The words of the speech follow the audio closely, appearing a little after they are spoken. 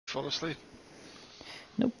fall asleep?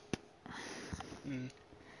 Nope. I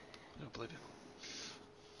don't believe you.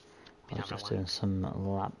 I was just doing some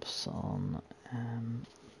laps on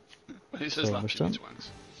When he says laps, he means wanks.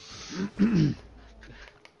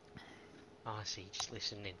 Oh, I see, just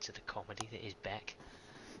listening to the comedy that is Beck.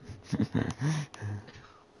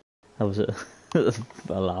 That was it.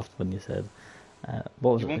 I laughed when you said.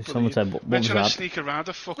 What was it? Someone said, what was trying that? to sneak around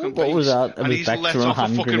a fucking What was that? and he's let off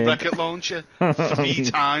a fucking rocket launcher 3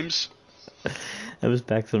 times. It was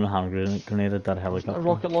back from a hand grenade at that helicopter. A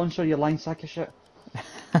rocket launcher, you line sack of shit.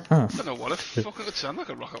 I don't know what it fucking would sound like,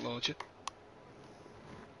 a rocket launcher.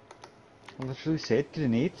 I literally said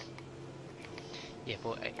grenade. Yeah,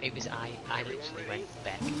 but it was I literally went,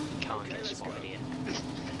 Beck, you can't get spotted here.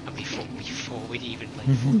 And before we'd even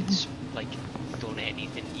like done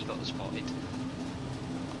anything, he got spotted.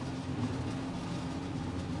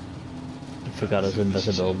 I forgot his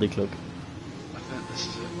invisibility cloak. I think this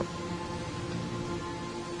is it.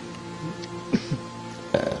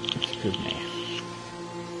 Excuse me.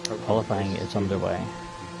 Qualifying is underway.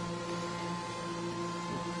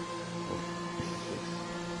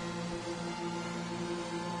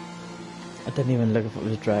 I didn't even look if it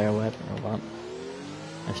was dry or wet or what.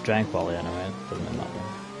 It's dry and quality anyway, it doesn't really matter.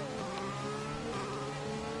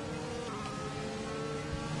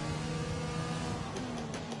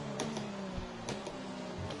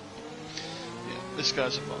 Yeah, this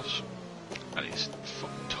guy's a boss. And he's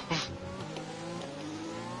fucking tough.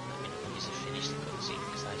 I mean, it was a finished cutscene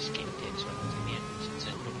because I skipped it, so I was in the end, it's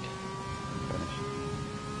in the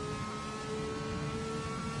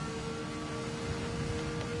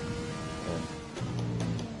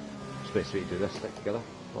Best way to do this, stick together,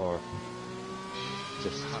 or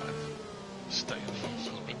just stay in front.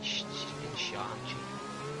 She's been shot, hasn't she?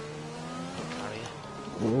 Carry her.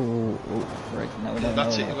 Ooh, right, no,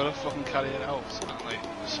 That's it, you've got to fucking carry it out, and like,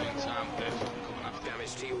 at the same time, they're fucking coming after you.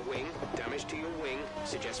 Damage to your wing, damage to your wing.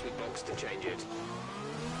 Suggest we box to change it.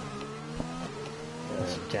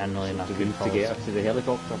 It's generally not to good get her to the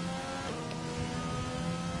helicopter.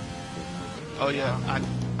 Oh yeah,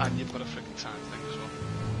 and you've got a freaking time thing as well.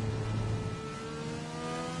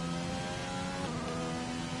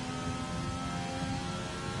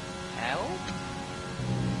 Help?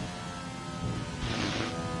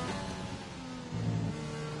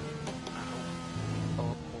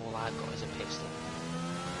 All I've got is a pistol.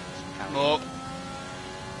 No.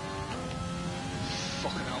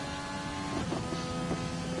 Fucking hell.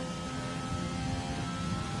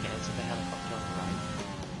 Get into the helicopter on the right.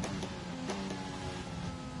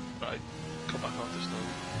 Right, come back out this door.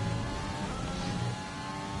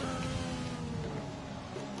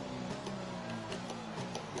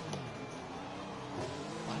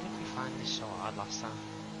 Why did we find this so hard last time?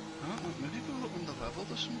 I don't know, maybe we were under-leveled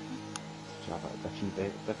or something? Do you have a different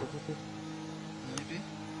difficulty? Maybe.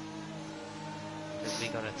 Because we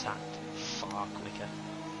got attacked far quicker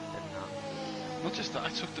than that. Not just that, I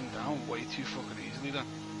took them down way too fucking easily then.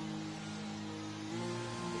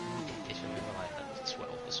 We did this when we were like level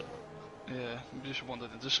 12 or something. Yeah, we just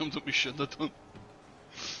wandered into something we shouldn't have done.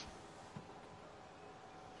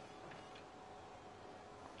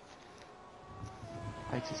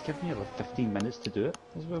 It's giving you like 15 minutes to do it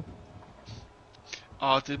as well.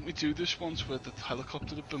 Oh, didn't we do this once where the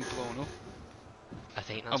helicopter had been blown up? I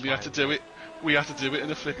think that's And we had to do it. We had to do it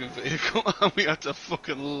in a freaking vehicle, and we had to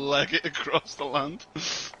fucking leg it across the land.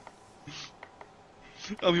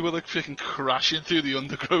 And we were like freaking crashing through the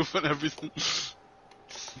undergrowth and everything.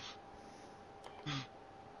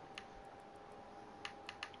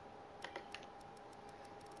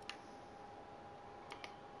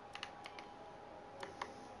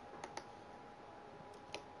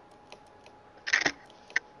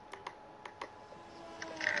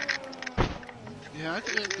 Yeah, I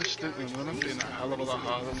distinctly remember it being a hell of a lot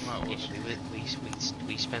harder than that was. Yeah,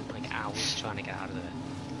 we spent like hours trying to get out of there.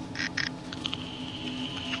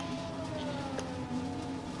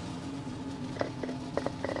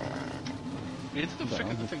 We ended up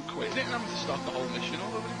figuring the thing quick. We didn't have to start the whole mission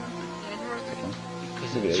all over again.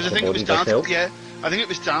 Because So I think it was down to, yeah, I think it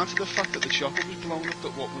was down to the fact that the chopper was blown up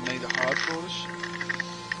that what made it hard for us.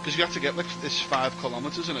 Because you had to get like this 5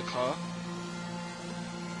 kilometers in a car.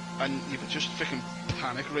 And you were just freaking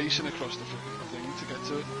panic racing across the freaking thing to get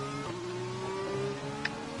to it.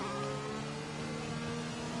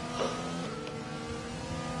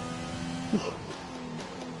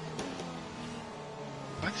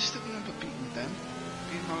 I just didn't remember beating them,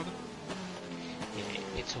 being harder.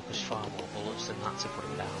 yeah, it took us far more bullets than that to put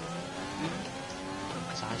him down.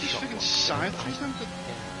 Because I Just shot freaking one. side through them. Yeah,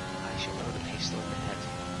 I shot one with a pistol in the head,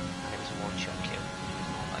 and it was a one-shot kill. It was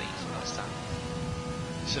not that easy last time.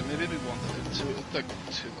 So maybe we wanted it to look like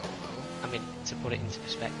too low level. I mean, to put it into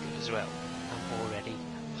perspective as well, I'm already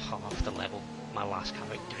half the level my last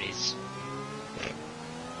character is.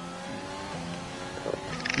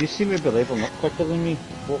 You seem to be leveling up quicker than me.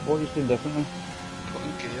 What are you doing differently?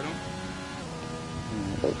 Putting gear on.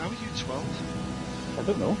 How are you 12? I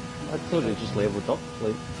don't know. I thought it just leveled up.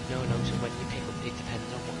 Like, No, so when you pick up, it depends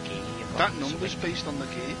on what gear you've got. That number's based on the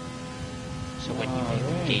gear. So when you pick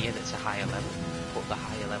up right. gear that's a higher level, put the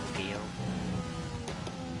higher level gear on.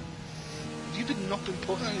 You did not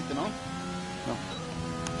put anything on. No.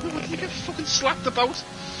 What, you get fucking slapped about?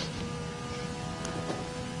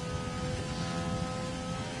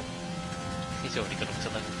 He's already got up to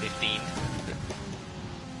level 15.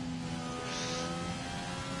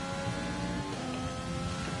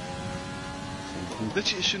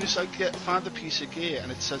 Literally, as soon as I find a piece of gear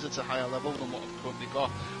and it says it's a higher level than what I've currently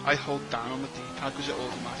got, I hold down on the D-pad because it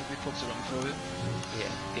automatically puts it on for you.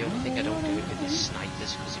 Yeah, the only thing I don't do it with is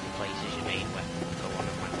snipers because it replaces your main weapon. Go on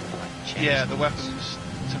and like chest. Yeah, the weapons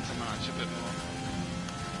tend to match a bit more.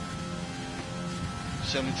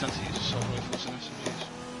 Certainly tend to use assault rifles and SMGs.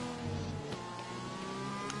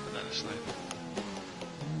 But then a sniper.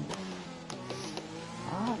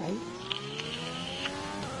 alright.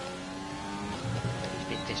 He's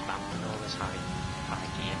been dismantling all this high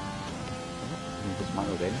gear. You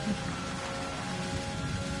dismantled anything.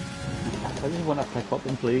 I just want to pick up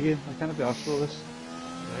and play again. I can't be asked for this.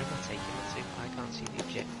 Where am I taking it to? I can't see the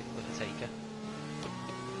objective with the taker.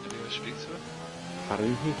 Did you ever speak to her?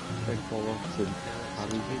 Haruhi. Big follow to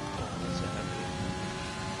Haruhi.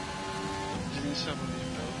 Did you say one of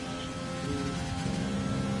these buildings?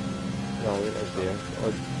 No, it is there.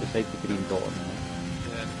 Or beside the green dot on there.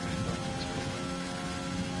 Yeah, the green buildings.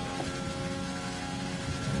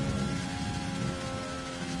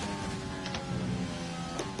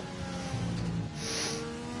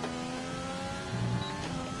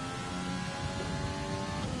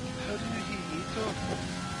 How do you heat Eco?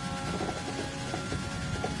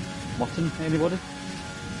 Mutton, anybody? Yeah,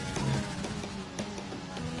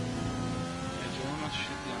 do you want to not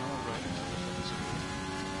shoot the animal right into the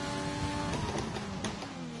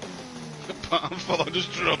fucking palm fall, I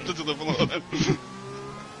just dropped it to the floor then.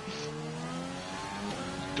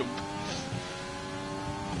 Dump.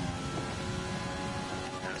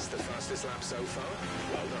 That's the fastest lap so far.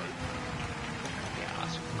 Well done. Yeah,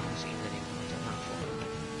 I've not seen anyone done that for me.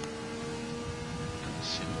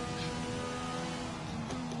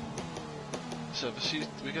 So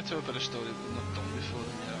if we get to a bit of story we've not done before,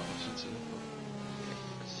 then yeah, I'll listen to it.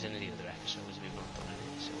 This is in the other episodes we've not done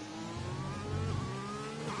it, so.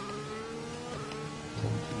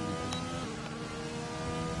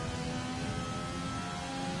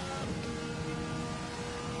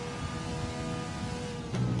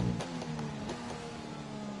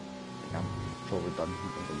 I'm probably done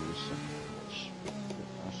with the news.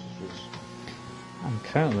 I'm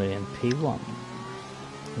currently in P1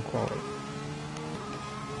 in quality.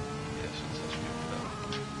 Yeah, so tells me you'll get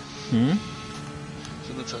Hmm? out.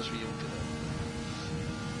 So that tells me you'll get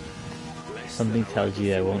out. Less Something than tells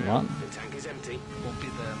you I won't now. what? The tank is empty. Won't be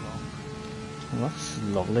there long. Well, that's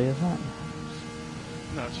lovely, isn't it?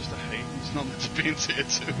 No, it's just a hate. It's not meant to be in tier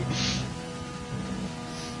 2.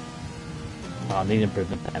 Oh, I need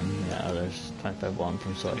improvement time. Yeah, there's 25-1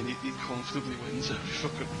 from I Soy. mean, he comfortably wins every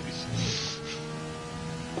fucking race.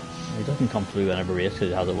 He doesn't come through in every race because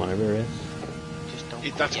he hasn't won every race. Just don't.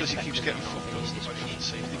 That's get because he back keeps to getting the fucked finish up this by fucking mission.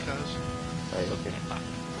 safety cars. Right, okay. Get back.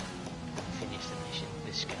 Finish the mission.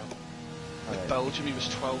 This scale. With Alright. Belgium, he was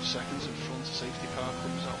 12 seconds in front. A safety car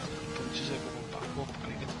comes out, punches it, going back up, and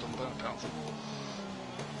he gets done by a penalty.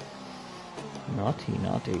 Naughty,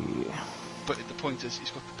 naughty. But the point is,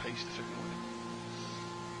 he's got the pace to figure it out.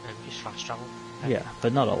 Just fast travel. Yeah,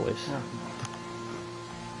 but not always. No,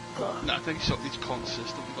 I think he's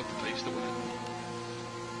consistently got the pace to win it.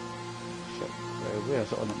 Shit.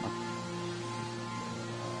 Where's it on it now?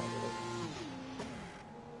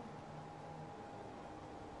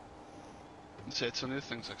 So it's only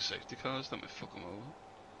things like safety cars that might fuck him over.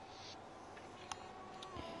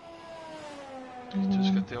 You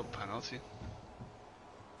just get the odd penalty.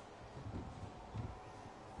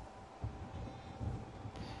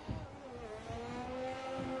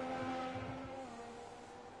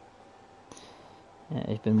 Yeah,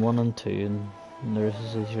 he's been 1 and 2 and the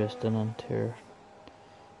races he's raced in on Tier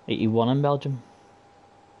 81 in Belgium.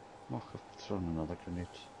 Oh, I've thrown another grenade.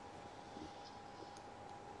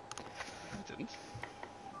 I didn't.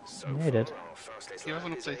 So Yeah, he did. far, our fastest You lap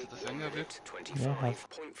haven't is updated a the thing, have you? 1:25.4. Yeah, I have.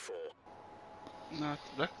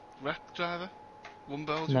 No, wreck driver. One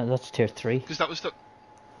Belgium. No, that's Tier 3. Because that was the...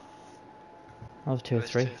 That was tier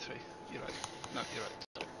It's 3. tier 3. You're right. No, you're right.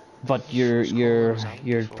 But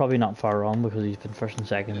you're probably not far wrong because he's been first and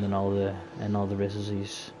second in all the races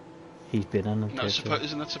he's been in. No, tier 2.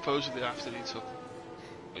 isn't that supposedly after he took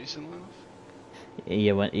racing line off?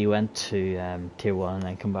 He went to tier 1 and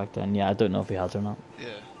then come back down. Yeah, I don't know if he has or not. Yeah.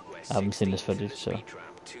 I haven't seen this footage, so.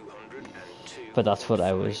 But that's what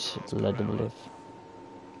I was led to believe.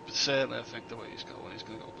 But certainly, I think the way he's going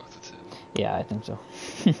to go back to tier 1. Yeah, I think so.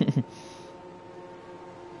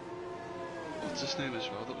 What's his name as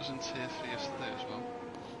well? That was in tier 3 yesterday as well.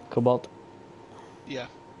 Cobalt. Yeah.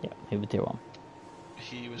 Yeah, he was tier 1.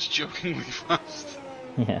 He was jokingly fast.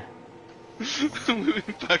 Yeah. We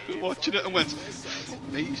went back watching it and went,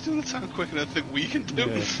 mate, he's doing the time quicker than I think we can do.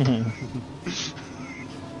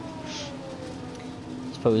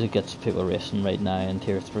 I suppose it gets people racing right now in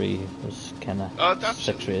tier 3. There's kind of That's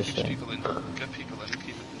 6 race keeps thing. people in, get people in and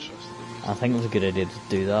keep it interested. I think it was a good idea to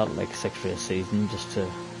do that, like 6 race season, just to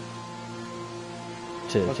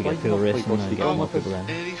That's get why people you racing don't and play get golf more with us. people in.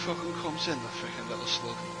 Here he fucking comes in, the freaking little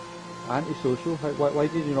slug. Antisocial. Why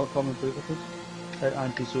did you not come and play with us?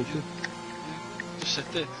 Antisocial. Just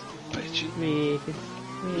sit there, bitching. Me.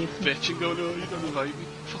 Bitching, going, oh, you don't invite me.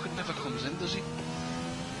 Fucking never comes in, does he?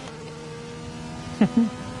 He's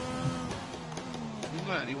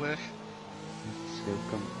not anywhere. Still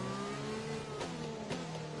come.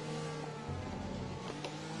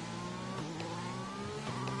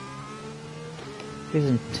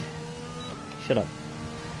 Isn't? Shut up.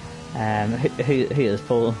 Who is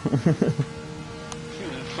Paul?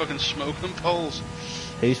 Fucking smoking poles.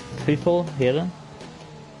 Who's Paul? Hayden?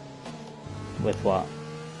 With what?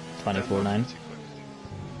 24-9?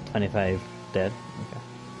 25 dead? Okay.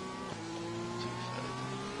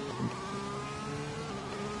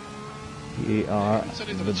 You are It's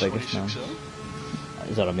only the done biggest now. 26 0.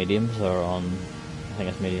 Is that on mediums or on? I think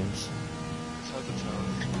it's mediums. It's hard to tell.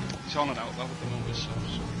 He's on and out loud at the moment, so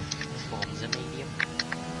Form's a medium.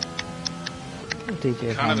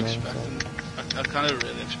 DJ kind of Cameron, expecting. I kind of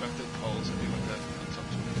really expected Paul to be like that in the top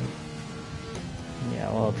 20. yeah,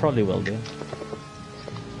 well, it probably will do. I'm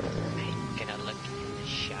gonna look in the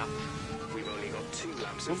shop. We've only got 2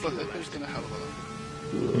 laps of Humble fuel Hippo's left. done a hell of a lot.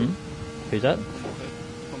 Hmm? Who's that?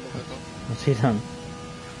 Humble Hippo. What's he done?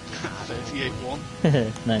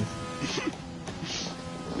 38-1. Nice.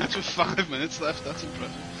 That's with 5 minutes left, that's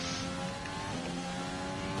impressive.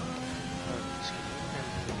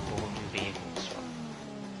 Vehicles from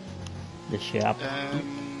The shop.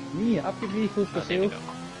 Me, I've got vehicles for there we sale. go.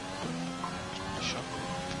 Shop.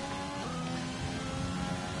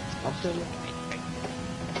 Absolutely.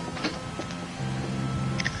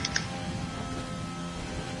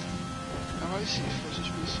 Now I see Fuzz has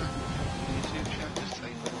been sent on YouTube chat just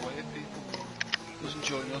typing away at people. Doesn't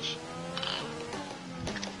join us.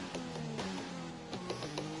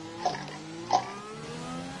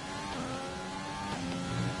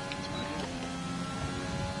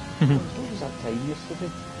 What was that time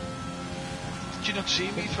yesterday? Did you not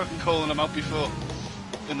see me fucking calling him out before?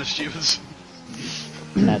 In the stewards?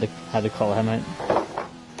 And I had to call him out.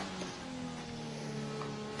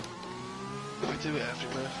 I do it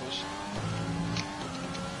everywhere, Fuzz.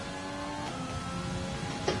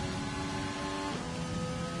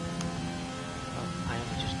 I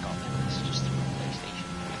only just got them. This is just through PlayStation.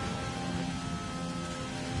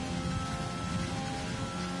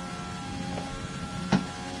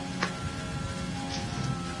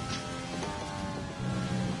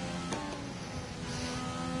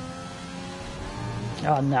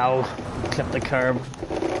 Oh no! Clip the curb.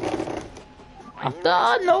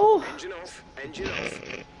 Ah no! Engine off. Engine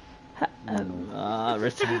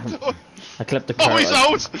off. I clipped the curb. Oh, he's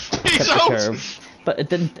out! He's Clipped the out! curb. But it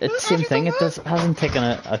didn't. It's the same thing. It hasn't taken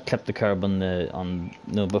a clip the curb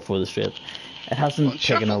before the straight. It hasn't On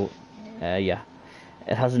taken shuffle? yeah.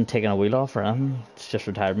 It hasn't taken a wheel off or anything. It's just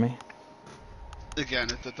retired me. Again,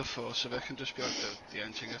 the force of it can just be like the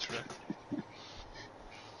engine gets wrecked.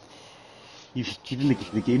 You've stealing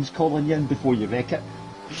the game's calling you in before you wreck it.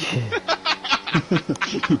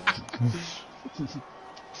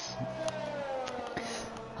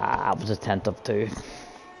 I was a tenth up too.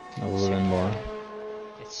 I would have been more.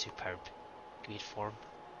 It's superb. Great form.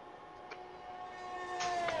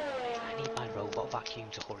 I need my robot vacuum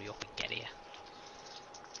to hurry up and get here.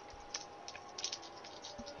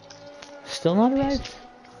 Still not arrived?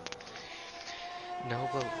 No,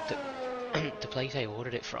 well, the place I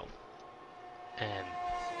ordered it from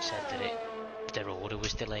said that their order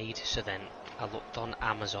was delayed, so then I looked on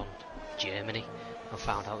Amazon Germany and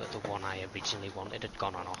found out that the one I originally wanted had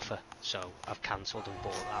gone on offer, so I've cancelled and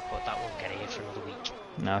bought that, but that won't get here for another week.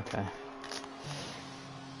 No, okay.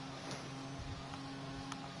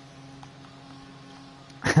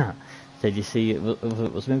 Did you see it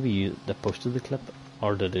was maybe you that posted the clip,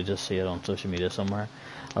 or did they just see it on social media somewhere,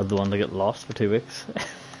 of the one that got lost for 2 weeks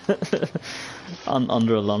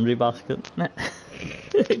under a laundry basket?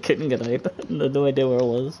 Couldn't get out. No idea where it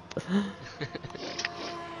was.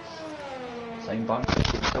 Sign back.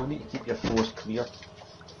 You still need to keep your floors clear.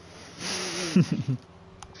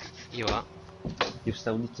 You what? You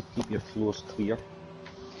still need to keep your floors clear.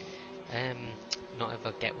 Not if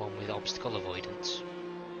I get one with obstacle avoidance.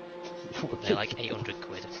 They're like 800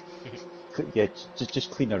 quid. Yeah,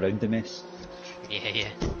 just clean around the mess. Yeah.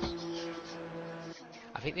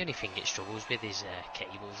 I think the only thing it struggles with is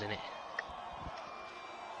cables in it.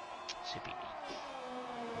 Should be. I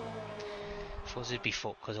suppose it'd be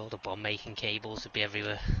fucked because all the bomb making cables would be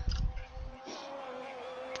everywhere.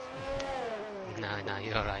 No,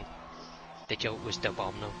 you're alright. The joke was the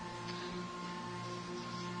bomb, no.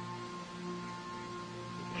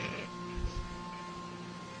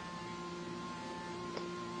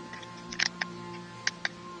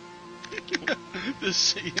 The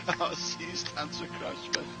CRC stands for crash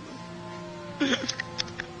specialist.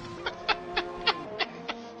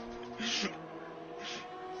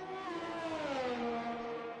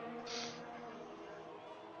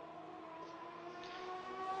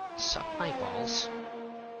 Suck my balls.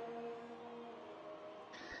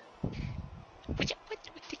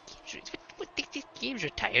 What the game's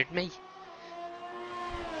retired me?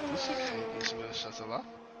 That's okay, he's going to settle that.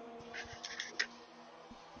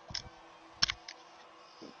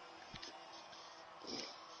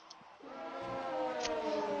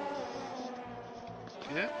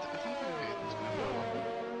 Yeah, I don't think Hayden's going to be a problem.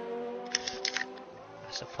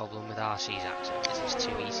 That's the problem with RC's accent, is it's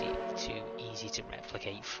too easy to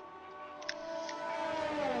replicate.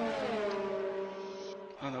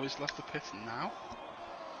 Oh no, he's left the pit now.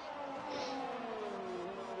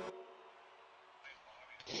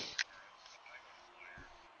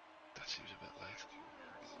 That seems a bit late.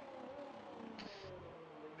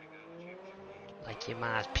 Like your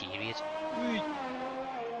Mars period.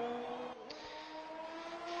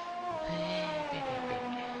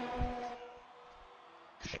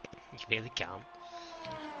 You really can't.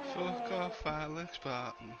 Fuck off, Alex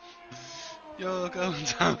Barton. You're going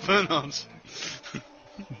down for nonsense.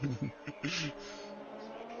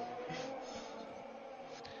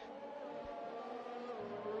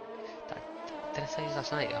 Did I say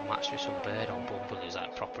last night I matched with some bird on Bumble who's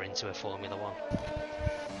like proper into a Formula 1?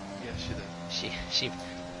 Yes, you did.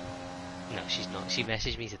 No, she's not. She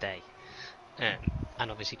messaged me today.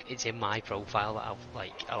 And obviously it's in my profile that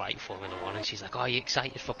I like Formula 1, and she's like, "Oh, are you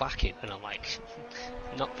excited for Baku?" And I'm like,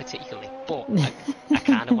 "Not particularly, but I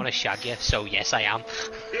kind of want to shag you, so yes I am."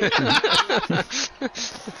 It's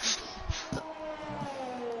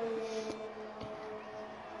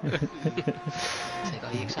like,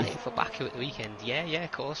 "Are you excited for Baku at the weekend?" Yeah,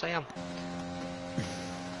 of course I am.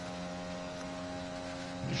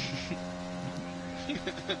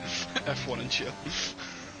 F1 and chill.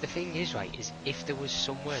 The thing is, right, is if there was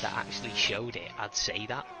somewhere that actually showed it, I'd say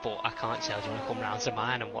that, but I can't say, "Do you want to come round to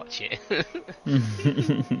mine and watch it?"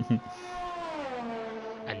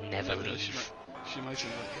 And never leave. She might invite you.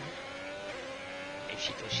 If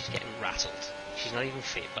she does, she's getting rattled. She's not even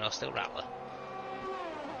fit, but I'll still rattle her.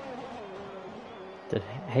 Did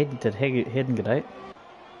Hayden get out?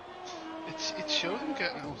 It showed him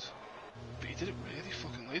getting out, but he did it really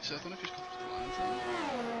fucking late, so I don't know if he's got to the line time.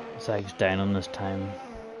 Zag's down on this time.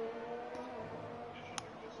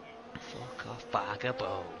 Fuck off, bag of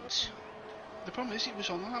bones. The problem is he was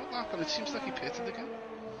on that lap and it seems like he pitted again.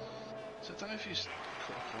 So I don't know if he's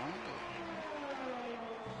cut a corner,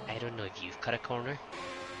 but... I don't know if you've cut a corner.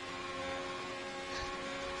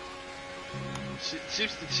 It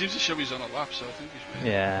seems to show he's on a lap, so I think he's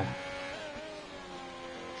really... Yeah.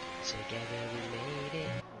 Together we made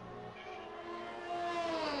it.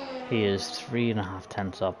 He is 3.5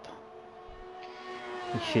 tenths up.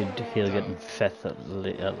 He'll get in fifth at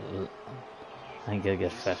I think he'll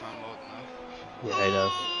get fifth. Yeah, he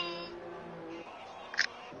does.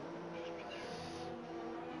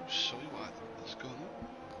 So wide, let's go now.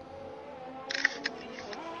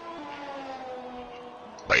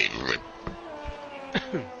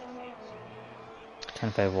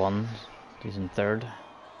 10.51. He's in third.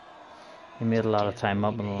 He made a lot of time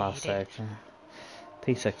up in the last section.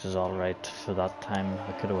 P6 is alright for that time.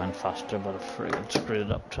 I could have went faster, but I friggin' screwed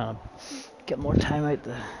it up trying to get more time out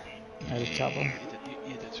of Chapel.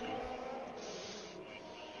 You did screw.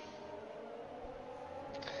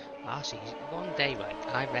 RC's one day, right,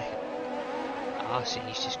 I reckon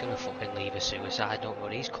RC's just gonna fucking leave a suicide note, but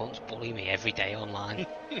these cunts bully me every day online.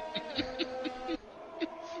 And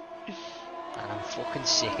I'm fucking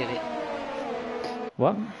sick of it.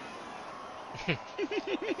 What? I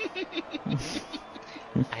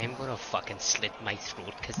am gonna fucking slit my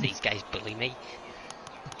throat because these guys bully me.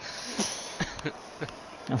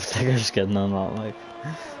 I think I'm just kidding on that, like.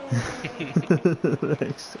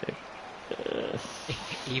 That's sick.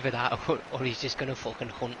 Either that or he's just gonna fucking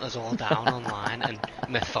hunt us all down online and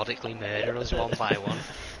methodically murder us one by one.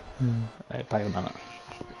 Right, back a minute.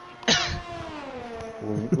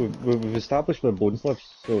 We've established we're bone slips,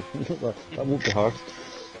 so that won't be hard.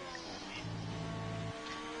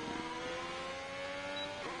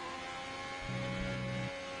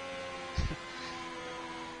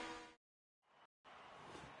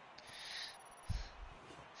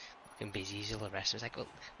 Fucking busy as all the rest. I was like, well,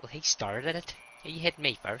 he started it. He hit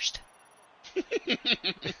me first.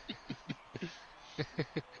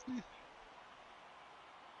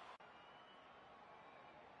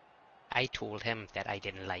 I told him that I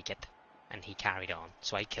didn't like it, and he carried on,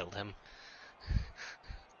 so I killed him.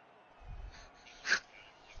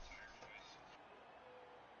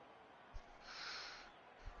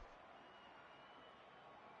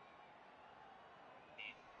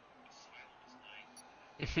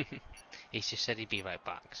 He's just said he'd be right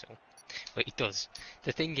back, so... But he does.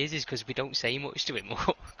 The thing is because we don't say much to him,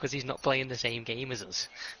 because he's not playing the same game as us.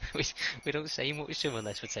 We don't say much to him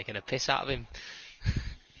unless we're taking a piss out of him.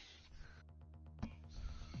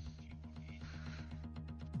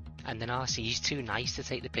 And then RC's too nice to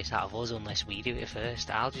take the piss out of us unless we do it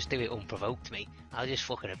first. I'll just do it unprovoked, mate. I'll just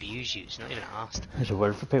fucking abuse you, it's not even asked. There's a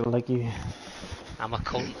word for people like you. I'm a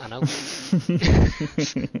cunt, I know.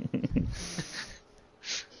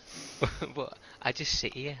 But I just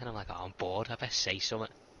sit here and I'm like, oh, I'm bored, I best say something.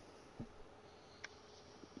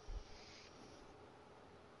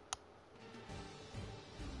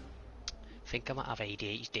 I think I might have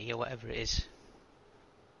ADHD or whatever it is.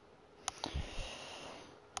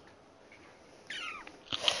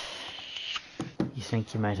 You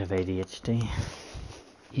think you might have ADHD?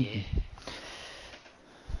 Yeah.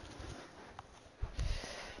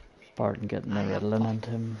 Barton getting the Ritalin into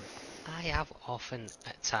him. I have often,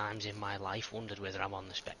 at times in my life, wondered whether I'm on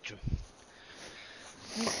the spectrum.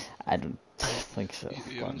 I don't think so.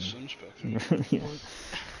 You're on some spectrum. Yeah.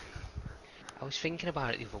 I was thinking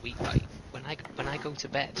about it the other week, like, when I go to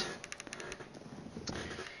bed,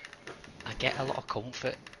 I get a lot of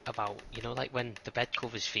comfort about, you know, like when the bed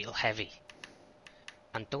covers feel heavy.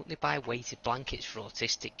 And don't they buy weighted blankets for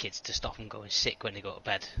autistic kids to stop them going sick when they go to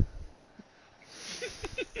bed?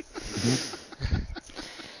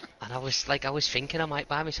 And I was thinking I might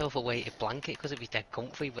buy myself a weighted blanket because it'd be dead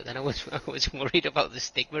comfy, but then I was worried about the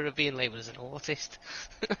stigma of being labelled as an autist.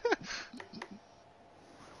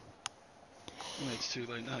 It's too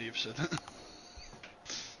late now, you've said it.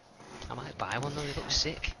 I might buy one though, they look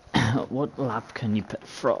sick. What lap can you put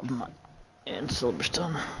from in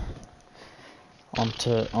Silverstone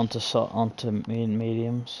onto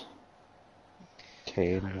mediums?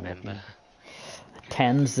 10, I remember.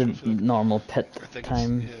 10's the normal pit I think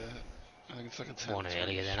time. yeah, I think it's like a 10. One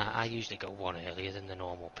earlier than I usually go one earlier than the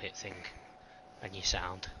normal pit thing. And you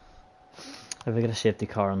sound. If we get a safety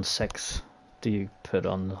car on 6, do you put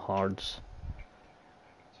on the hards?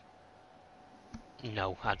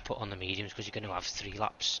 No, I'd put on the mediums because you're going to have 2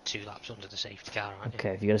 laps under the safety car, aren't you? Okay,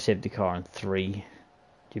 if you get a safety car on 3, do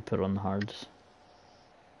you put on the hards?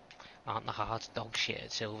 Aren't the hards dog shit at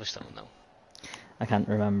Silverstone though? I can't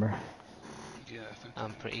remember. Yeah, I think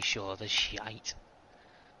I'm pretty sure there's shite.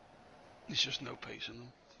 there's just no pace in them.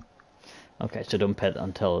 Okay, so don't pit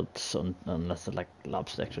until it's unless it's like lap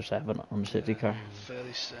 6 or 7 on the safety car.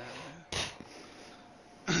 Fairly sad.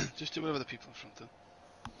 Yeah. Just do whatever the people in front do.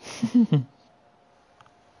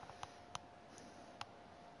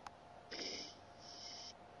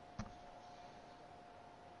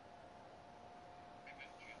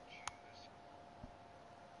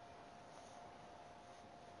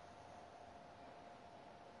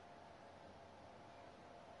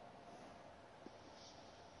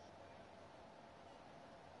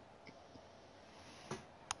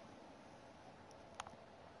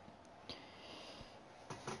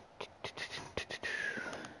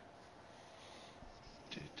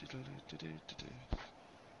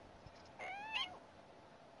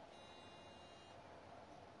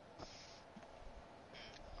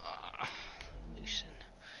 Loosen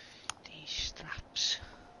these straps.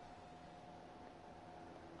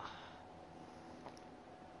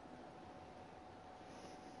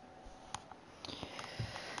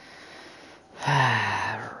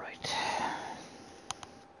 Right.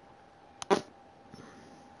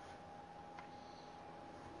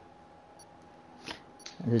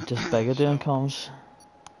 Is it just Bega doing comms?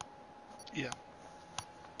 Yeah.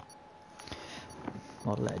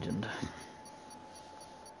 What a legend.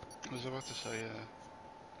 I was about to say,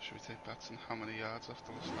 should we take bets on how many yards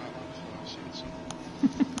after the start line before I've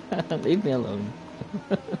seen some? Leave me alone.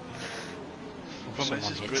 Problem is,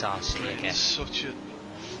 Someone hits RC again. Britain's such a...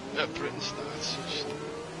 Britain starts such...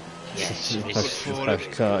 Yes, good for First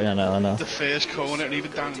it. cut, I know. The first corner and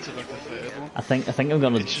even down into like the third one. I think I'm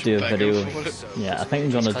gonna It's just do a begging video. for it. Yeah, I think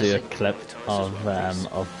I'm gonna It's do a 'cause clip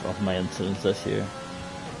of my incidents this year.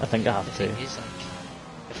 I think I The have thing to. is,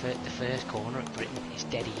 like, the first corner at Britain is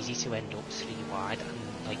dead easy to end up 3 wide, and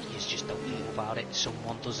like you just don't know about it.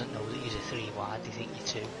 Someone doesn't know that you're 3 wide; they think you're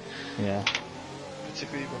 2. Yeah.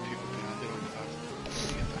 Particularly when people behind their own path.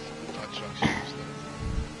 You get that fucking bad traction and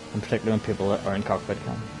stuff. And particularly when people are in cockpit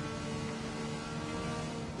cam.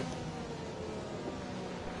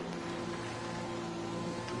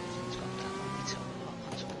 It's got that on the toe a lot,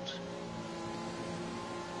 that's good.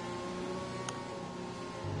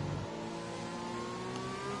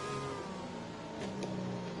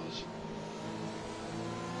 Pause.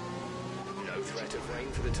 No threat of rain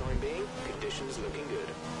for the time being. Conditions looking good.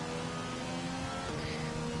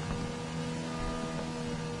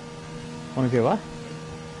 Wanna do what?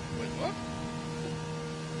 Wait, what?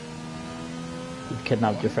 You've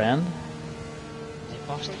kidnapped your friend? Is it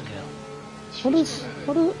Boston girl? What is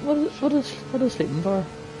sleeping for?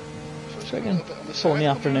 Friggin' 4 in the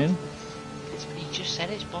afternoon. He just said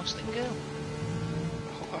it's Boston girl.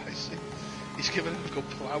 Oh, I see. He's giving her a good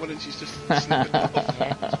plough and she's just sleeping off.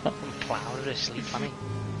 Yeah, I'm plowed her asleep, I mean.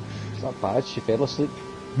 It's not bad, she fell asleep.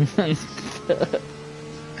 He's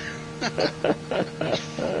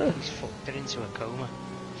fucked her into a coma.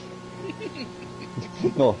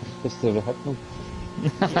 No, just to hit them.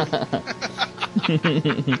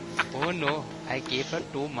 Oh no, I gave her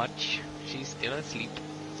too much. She's still asleep.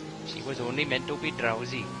 She was only meant to be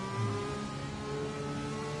drowsy.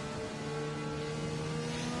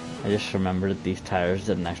 I just remembered that these tires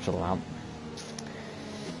did an extra lap.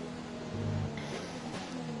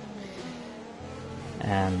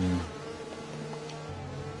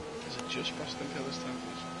 Is it just Boston Hill this time?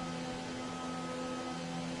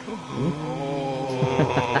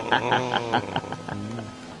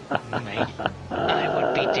 Mate, I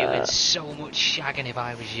would be doing so much shagging if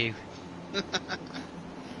I was you.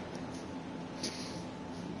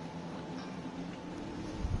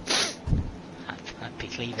 I'd be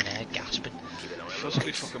leaving her gasping. She'll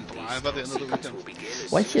be fucking blind by the end of the weekend.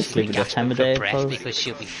 Why is she asleep at this time of Gasping day? for breath Paul? because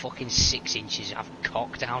she'll be fucking 6 inches of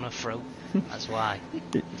cock down her throat. That's why.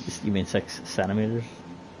 You mean 6 centimeters?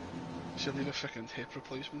 She'll need a fucking hip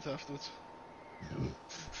replacement afterwards.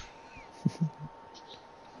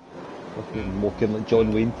 Fucking walking like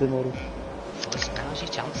John Wayne tomorrow. Fuzz, now's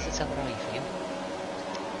your chance to tell her how you feel.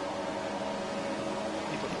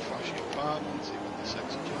 You've got the flashy apartment, you've got the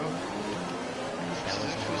sexy job.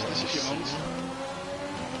 This is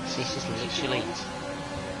your moment.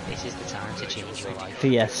 This is the time to change your life.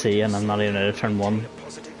 PSC and I'm not even out of turn 1.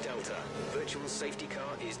 Positive Delta. Virtual safety car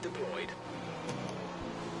is deployed.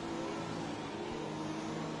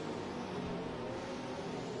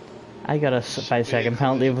 I got a 5-second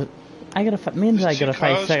penalty. Me and I got a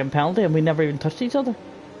 5-second penalty and we never even touched each other.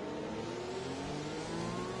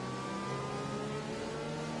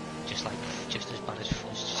 Just as bad as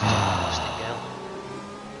Fuzz, just like Boston girl.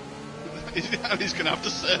 He's gonna have to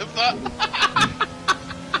serve that.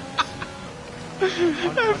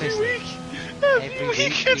 Every week. Every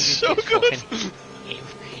week it's so good.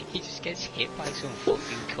 He just gets hit by some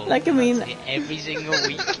fucking cunt. Like, I mean, that's it every single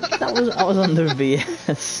week. I was under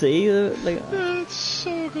VSC. Like, It's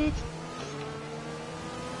so good.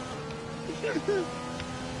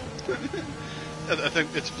 I think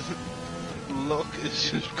it's luck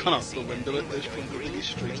is just gone out the window at this point. I think he's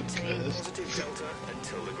straight up cursed. Positive Delta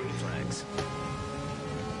until the green flags.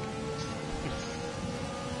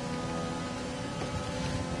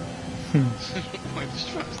 I'm just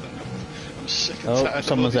trying to stand up. I'm sick and Oh, tired of all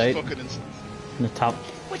someone's these out. fucking incidents. in the top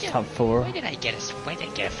 4. Why did I get a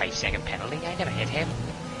 5-second penalty? I never hit him.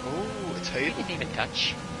 Oh, it's He Hayden. didn't even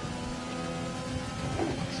touch.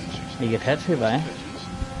 You get hit too, by.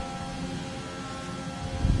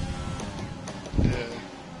 Yeah.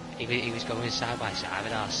 He was going side by side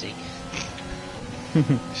with RC.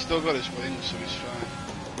 He's still got his wings, so he's fine.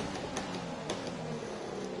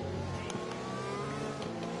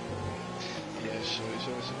 Yeah, so he's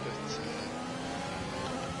always a bit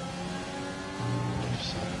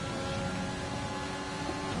offside.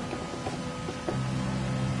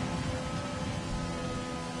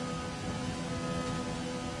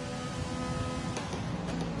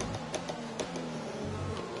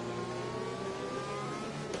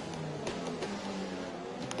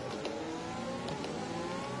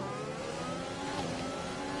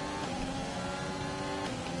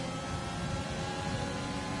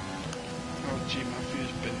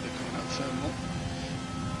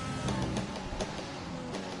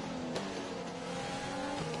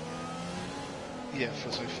 Yeah,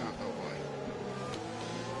 Fuzz, I found out why.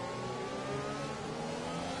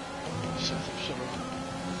 So,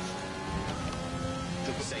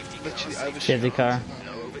 literally, I was Safety car.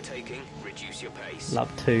 No overtaking. Reduce your pace. Lap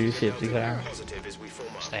 2, safety car. Positive as we form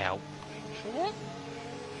up. Stay out. For what?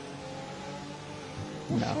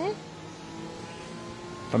 No.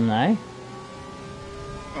 From now?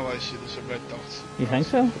 Oh, I see, there's a red dot. You think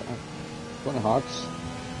so? One of hearts.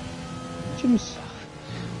 James.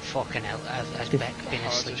 Fucking hell, has Beck been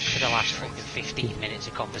asleep for the last fucking 15 minutes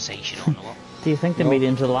of conversation or not? Do you think the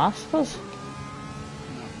mediums will last for us?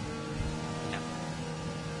 No.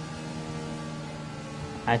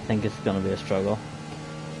 I think it's going to be a struggle.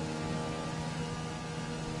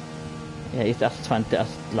 Yeah, that's 20.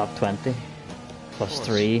 That's lap 20 plus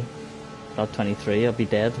 3. Lap 23. I'll be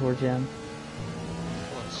dead towards the end.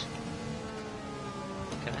 Plus.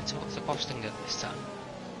 Can I talk to Boston Girl this time?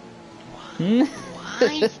 Hmm? Why?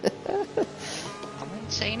 I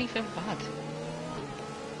wouldn't say anything bad.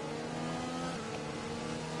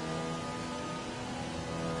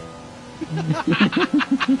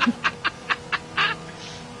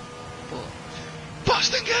 But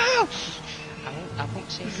Boston Girl! I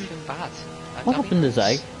won't say anything bad. What happened to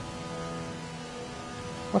Zag?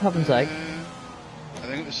 What happened, Zag? I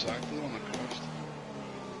think it was Zag, the one that crashed.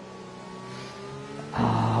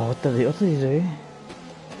 Ah, what did he do?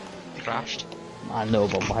 He crashed. I know,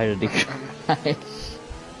 but why did he crash? I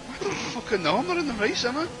don't fucking know, I'm not in the race,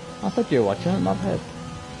 am I? I thought you were watching it, not head.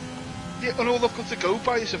 Yeah, and all I've got to go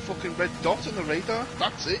by is a fucking red dot on the radar.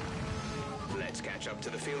 That's it. Let's catch up to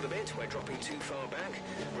the field a bit. We're dropping too far back.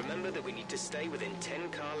 Remember that we need to stay within 10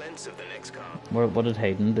 car lengths of the next car. What did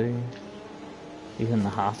Hayden do? He's in the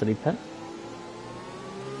half, did he pit?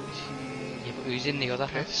 Yeah, but who's in the other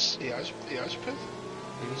house? He has pit.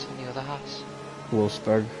 Who's in the other house?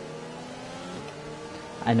 Wolfsburg.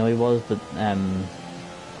 I know he was, but that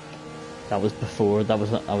was before. That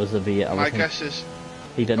was the V8. My guess is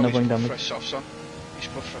he didn't have wing he's put damage. fresh softs on. He's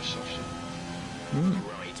put fresh softs on.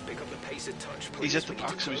 Right, pick up the pace a touch, please. He's at the We need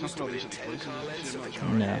back, to so he's not close going to to lose within any 10 car points. lengths of the So car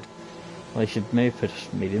No. ahead. Well, he should maybe put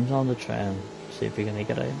mediums on to try and see if he can make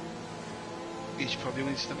it out. he probably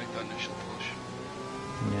needs to make that initial push.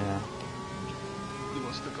 Yeah. He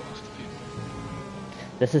wants to go after people.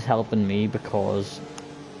 This is helping me because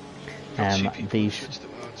Got two people these switch to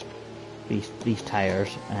arts, these tires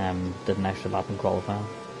did an extra lap in qualifying,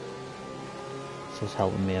 so it's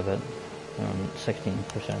helping me a bit.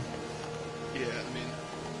 16%. yeah, I mean,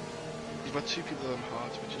 you've got two people on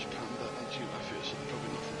hards, which is Panda and Geography, so they're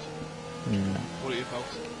probably nothing No. to worry about.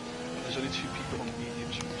 And there's only two people on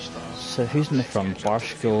mediums from the start. So who's in the front?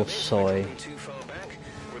 Barshko, Soy, Too far back.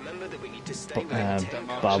 Remember that we need to stay within 10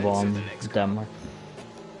 car lengths of Babon, the next car. Denmark.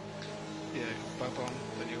 Yeah, Babon,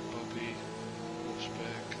 then you have Bobby,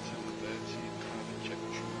 Wolfsberg, Katana Bertie, Carvin,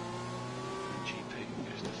 Checkchu, and GP,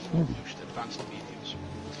 who's the four most advanced mediums.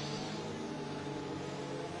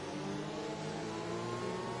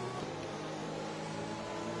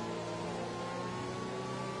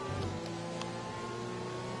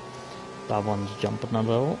 Babon's jumping a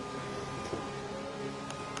little.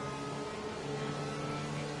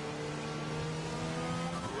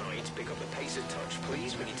 Right, pick up the pace a touch,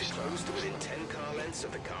 please. We need to close to within 10 car lengths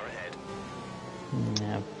of the car ahead.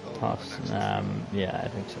 Yeah, pass. Yeah, I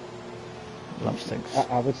think so. Lap 6.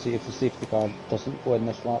 I would see if the safety car doesn't go in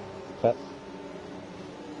this lap, pit.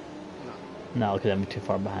 No, because I'm too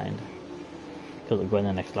far behind. Because it'll go in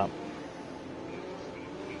the next lap.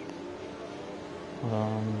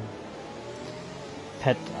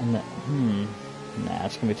 Pit and the, nah,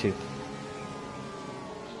 it's gonna be too.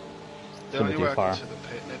 The Gonna be only too way I far. could see the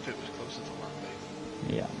pit, if it was closer to lap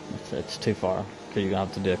 8. Yeah, it's too far. Because you're gonna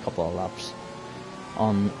have to do a couple of laps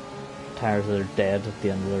on tires that are dead at the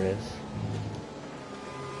end of the race.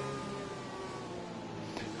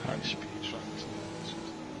 High speed tracks.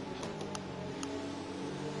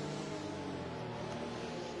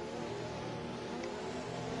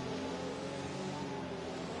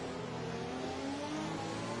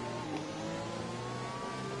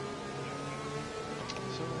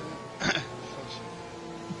 So, first,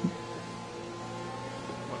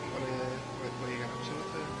 what are you getting up to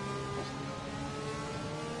with the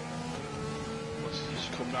what's it, you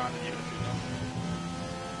just come round and you if you know?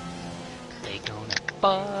 They gonna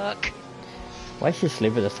fuck. Why is she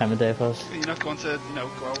asleep at this time of day for us? You're not going to,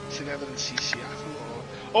 go out together and see Seattle or...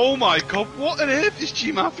 Oh my god, what on earth is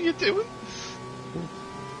G Mafia doing?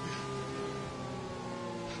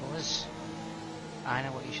 Fuzz, I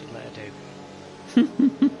know what you should let her do.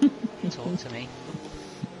 Talk to me.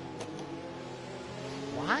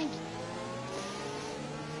 Why?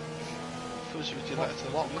 offers, would you let her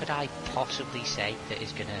take What them? could I possibly say that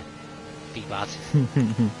is gonna be bad?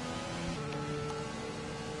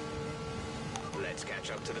 Let's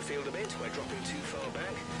catch up to the field a bit. We're dropping too far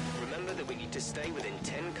back. Remember that we need to stay within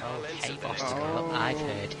 10 car lengths Okay, of the boss, next car. look, I've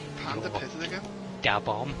heard Panda your pitted again. dab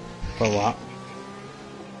on. For what?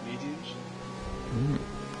 Mediums. Mm.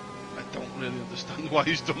 I don't really understand why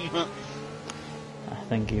he's done that. I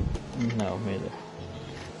think you... No, maybe.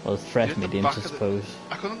 Well, it's fresh You're at the mediums, back I of the- suppose.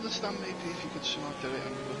 I could understand maybe if you could somehow do it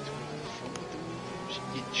and you were towards the front of the mediums,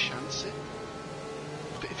 you'd chance it.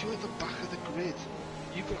 But if you're at the back of the grid,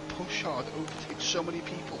 you've got to push hard, overtake so many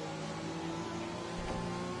people.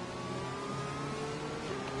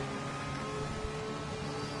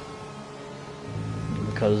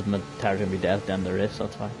 Because my tyre's gonna be dead at the end of the race,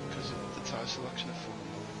 that's why. Because of the tyre selection of full.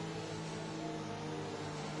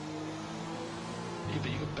 Yeah,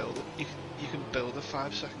 but you can build it. You can build a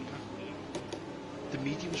 5-second gap. The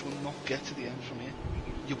mediums will not get to the end from here.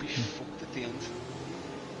 You'll be fucked at the end.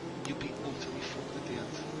 You'll be utterly fucked at the end.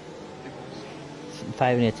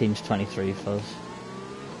 5 and 18's 23 fuzz.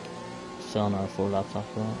 Still another 4 laps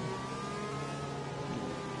after that.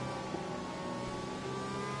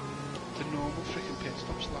 The normal freaking pit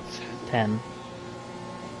stop's lap 10. 10.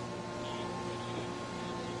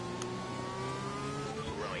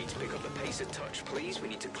 Right, pick up the pace a touch, please. We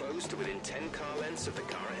need to close to within 10 car lengths of the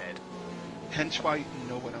car ahead. Hence why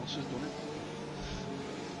no one else has done it.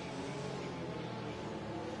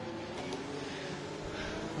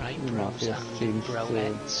 Right, You bros mafia and seems to-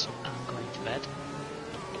 broettes, I'm going to bed.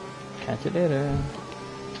 Catch you later.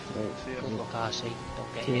 Right. See ya. Good luck, RC.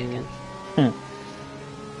 Don't get hit again.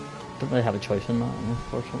 Don't really have a choice in that,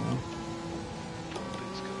 unfortunately.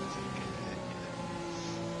 It's gonna take it,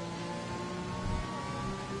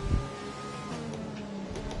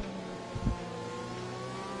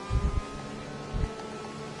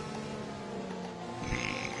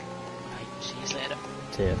 Right, see you later.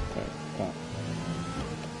 See ya. Right.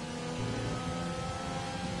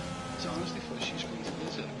 It's honestly for she's going to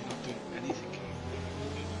visit and you're not doing anything.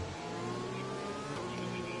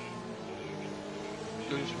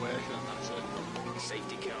 You're just working on that, so.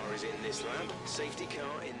 Safety car is in this lap. Safety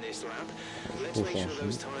car in this lap. Let's make sure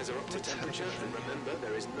those tyres are up to temperature, and remember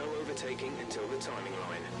there is no overtaking until the timing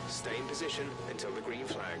line. Stay in position until the green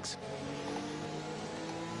flags.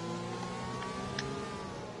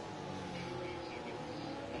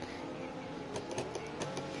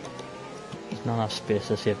 There's not enough space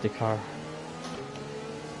to safety car.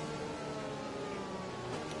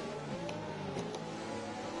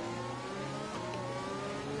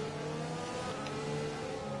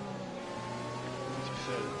 To be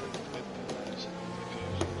fair, the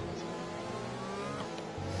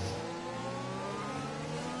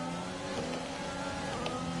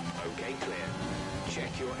Okay, clear.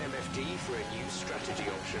 Check your MFD for a new strategy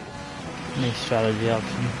option. New strategy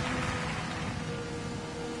option.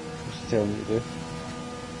 Just telling you to do.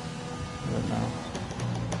 I don't know.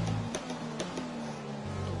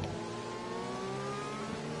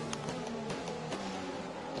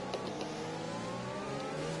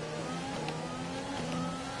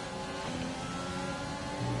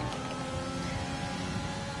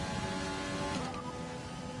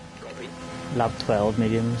 Copy. Lap 12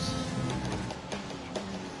 mediums.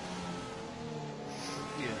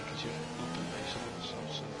 Yeah, because you're up and base on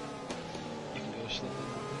it, so you can go slow.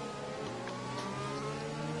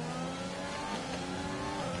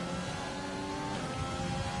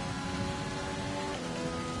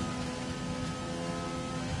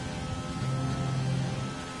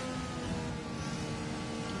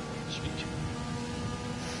 Speech.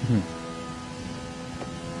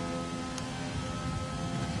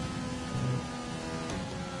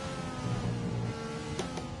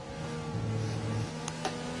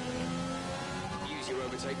 Use your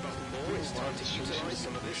overtake button more. It's time to utilize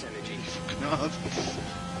some of this energy. Fucking hard.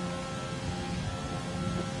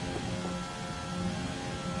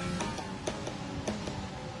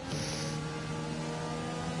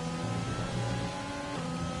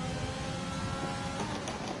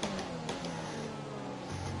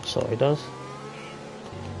 So he does.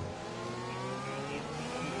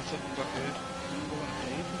 What's up back here?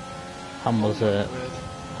 I'm going to pave.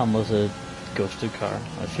 Hamill's a ghosted car.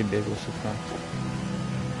 That should be a ghosted car.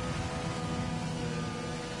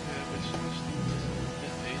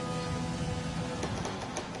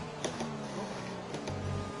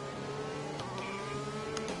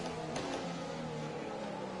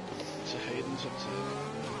 So Hayden's up to.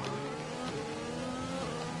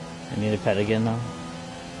 I need a pet again now.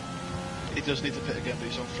 He does need to pit again, but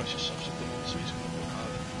he's on fresher softs at the moment, so he's going to work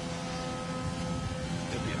hard.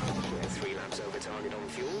 He'll be out. We're 3 laps over target on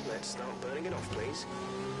fuel. Let's start burning it off, please.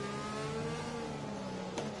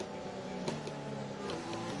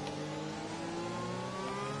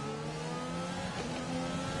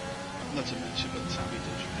 Not to mention, by the time he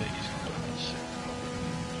does repeat, he's not going to have a sick problem.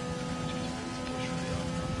 He's going to push really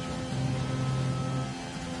hard as well.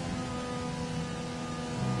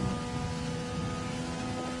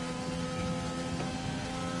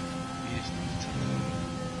 He is not a tempo.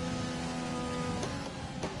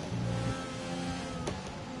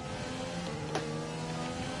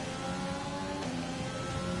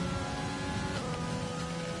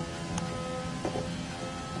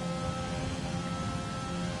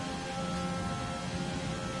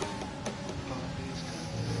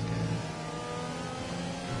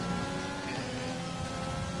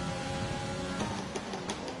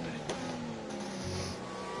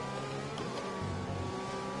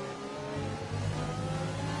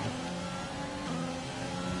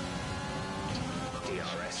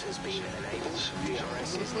 DRS has been enabled.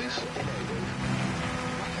 DRS is now enabled.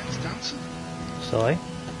 It's dancing. Sorry?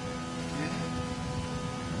 Yeah.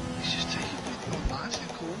 He's just taking big lines in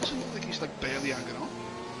corners and look like he's like barely hanging on.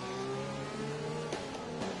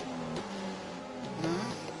 No.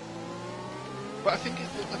 But I think it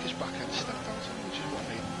looked like his back end stepped out, which is what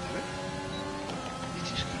made him do it. He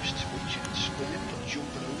just keeps twitching and spinning and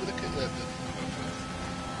jumping over the kid. That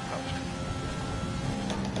was good.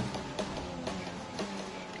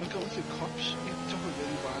 Like going through cops, he took a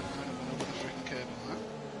really wide line and went over the freaking curb on that.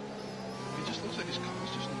 He just looks like his car's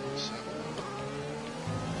just not settled.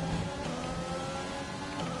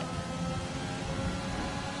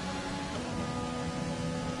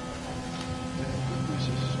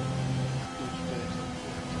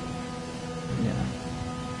 Yeah.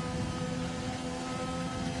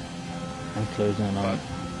 I'm closing in on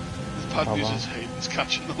The bad news is Hayden's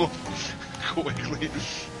catching them up quickly.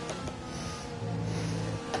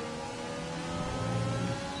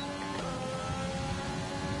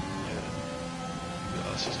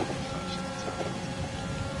 Yeah, this is gonna be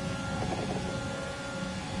fast.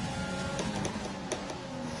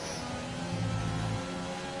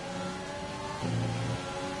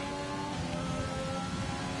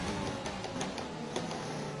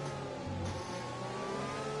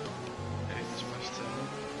 Hayden's past turn.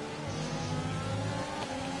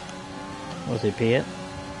 Was he pay it?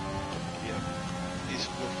 Yeah. He's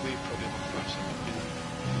roughly probably about 5 seconds behind.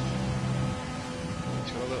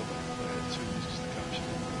 He's got a little bit of 2 minutes to capture.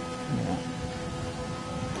 Yeah.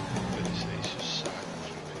 But he's just cycling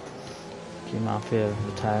through people. G Mafia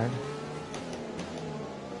retired.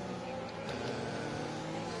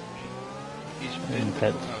 He's In been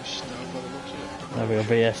pit. putting out snow by the looks of it. There we go,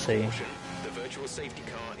 BSC. The virtual safety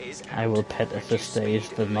car is I will pit if this stays,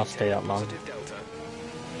 but not stay that long. positive delta.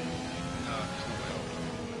 No, it's not way over.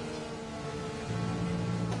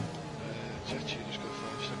 Jet, you just got a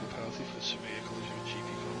 5-second penalty for severe collision with GP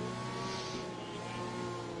car.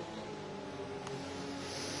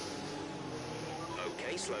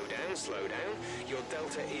 Okay, slow down, slow down. Your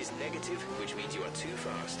delta is negative, which means you are too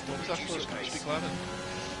fast. What was that for? Reduce your pace. Speak louder.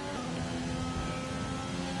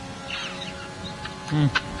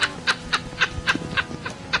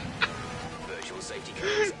 Virtual safety car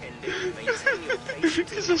is ending. Maintain your pace until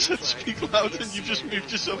Because the I said green flag. speak louder and Yes, you've just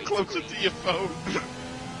moved yourself wait closer for to your phone.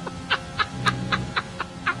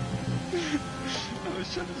 I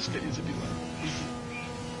was trying to just get you to be loud.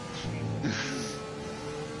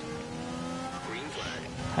 green flag.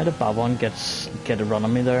 How did Babon get a run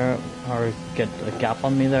on me there, or get a gap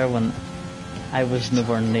on me there when I was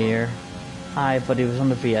nowhere near? Aye, but he was on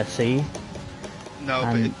the VSC. No,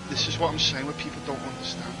 but And- this is what I'm saying, what people don't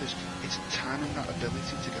understand is it's timing that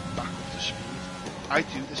ability to get back up to speed. I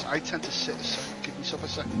do this, I tend to sit a second, give myself a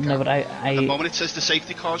second No, gap. but And the I moment it says the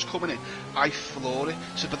safety car's coming in, I floor it.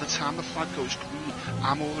 So by the time the flag goes green,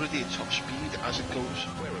 I'm already at top speed as it goes.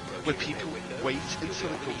 Where people wait until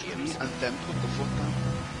it goes green and then put the foot down.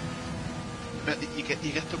 But you get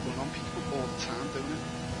the run on people all the time, don't you?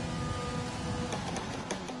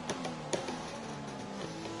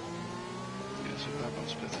 Yeah, so that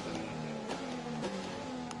one's better than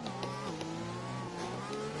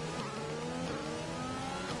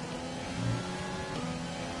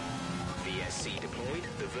VSC deployed.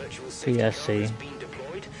 The virtual safety car VSC. has been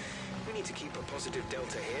deployed. We need to keep a positive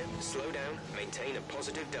delta here. Slow down. Maintain a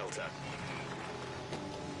positive delta.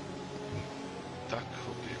 that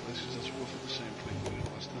could be a glitch because that's roughly the same point we were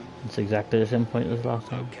last time. it's exactly the same point as last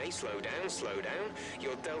time. Okay, slow down, slow down.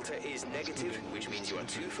 Your delta is negative, which means you are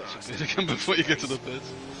too fast. Do it again before you get to the pit.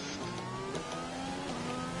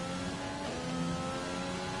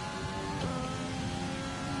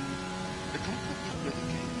 I don't think you really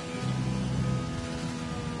gain.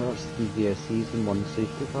 That's 3 VSCs and 1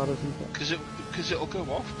 safety car, isn't it? Because it'll go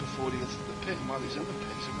off before he gets to the pit, and while he's in the pit,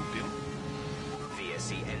 it won't be on.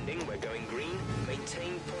 VSC ending, we're going green.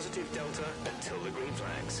 Maintain positive delta until the green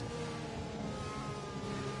flags.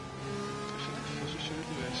 I feel like Fuzz was trying to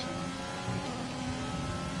do this.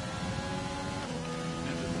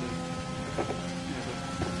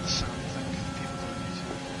 The sound thing, people don't need to.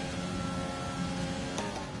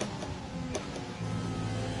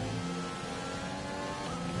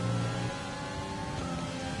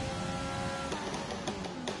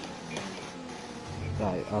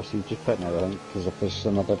 Right, actually just put now I think, because if there's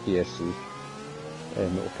another VSC,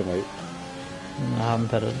 it'll come out. I haven't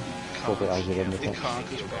pitted. Probably as you're in the It pit. can't,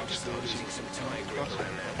 because Bob's still Losing some tyre grip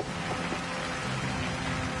around now.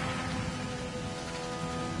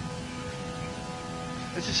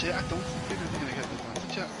 As I say, I don't think you're really going to get the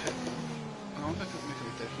advantage out of pit now. I don't think it'll make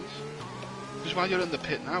any difference. Because while you're in the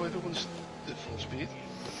pit now, everyone's at full speed.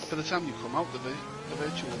 By the time you come out, the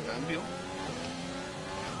virtual will then be on.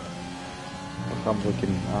 If I'm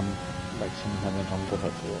looking, mixing him and Humble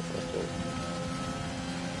hit to what I do.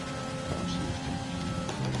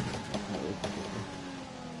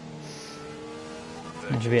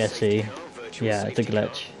 It's VSC. Yeah, it's a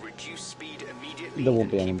glitch. Reduce speed immediately. There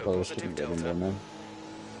won't be and any keep a brothers positive getting delta. anymore now.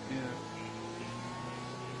 Yeah.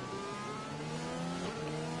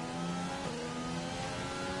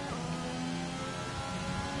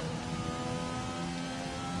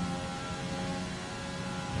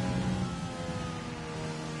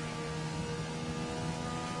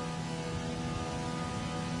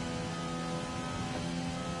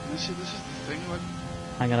 And see, this is the thing, like,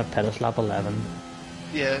 I'm gonna pit us lap 11.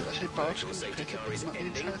 yeah, I say Bob's Virtual going to safety pick it, car but is not the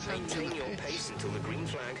ending. entire time he's in Maintain the your pit. pace until the green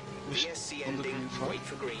flag. Was VSC on the ending. green flag. Wait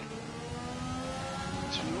for green.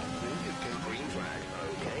 It's not really a game. Green flag.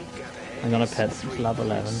 Okay. Gap ahead. I'm gonna is pit lap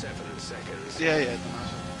 11. 3.7 seconds. Yeah, yeah, it doesn't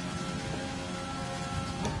matter.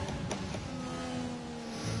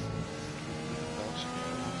 Bob's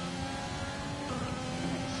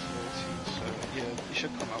so yeah, he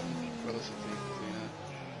should come out relatively cleaner.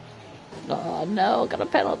 Oh no, got a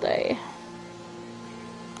penalty.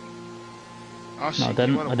 Oh, No, I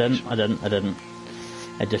didn't.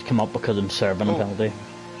 It just came up because I'm serving a Oh. penalty.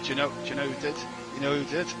 Do you know who did? You know who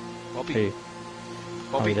did? Bobby. Who?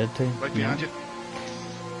 Bobby. Oh, he did too? Right behind you.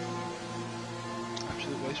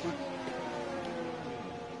 Absolute waste, man.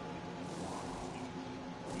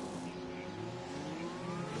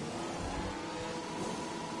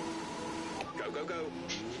 Go, go, go.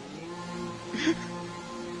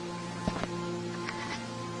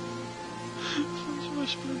 My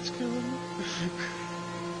sprint's killing me.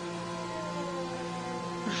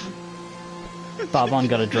 Babon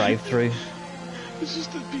got a drive-through. It's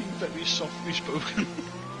just being very softly spoken.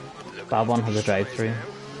 Babon has a drive-through. We want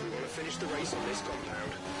to finish the race on this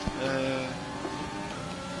compound.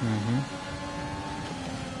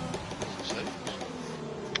 So,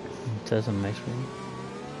 It says on my screen.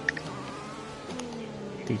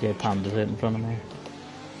 DJ Panda's out in front of me.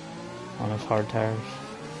 On his hard tires.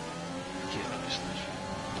 yeah, that's nice.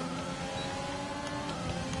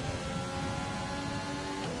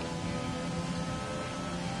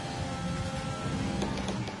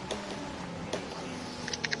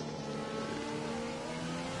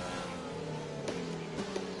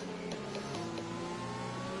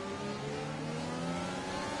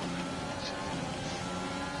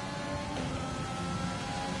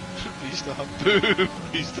 Restart. Boom.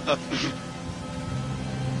 Restart.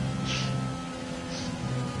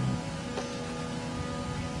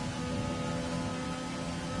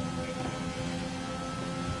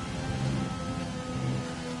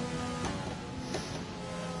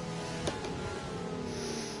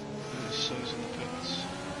 So's in the pits.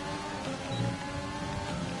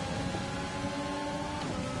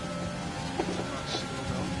 That's slow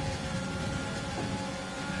down.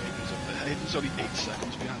 Hayden's up there. Hayden's only 8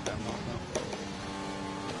 seconds behind them now.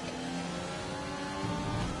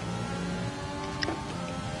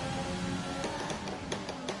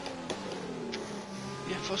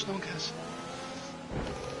 Yeah, first no one cares.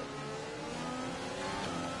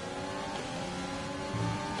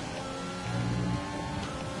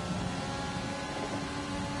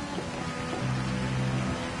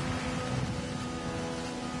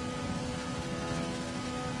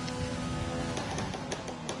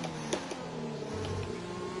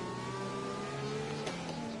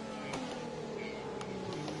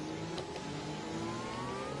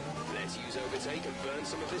 Let's use overtake and burn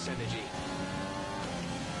some of this energy.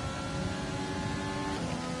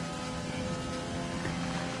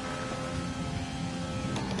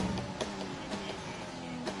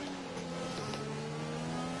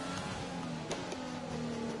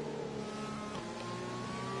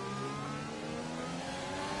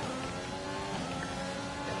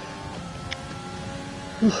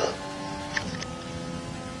 That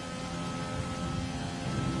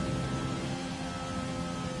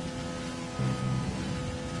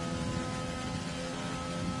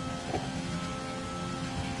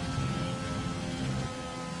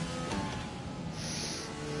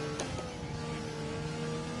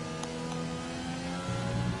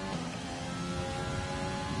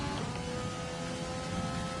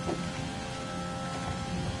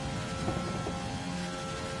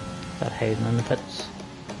Hayden in the pits.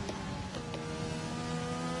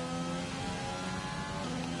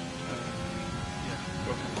 Yeah,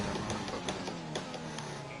 go for it, go for it.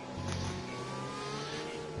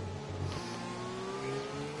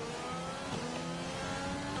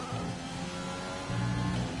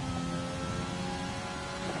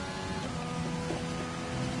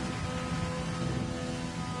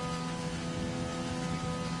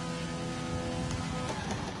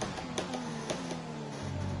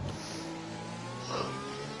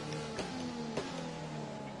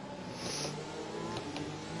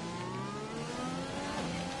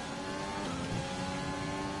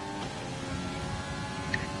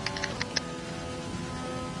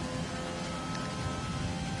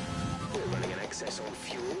 We're running an excess on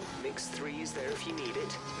fuel. Mix 3 is there if you need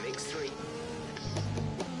it. Mix 3.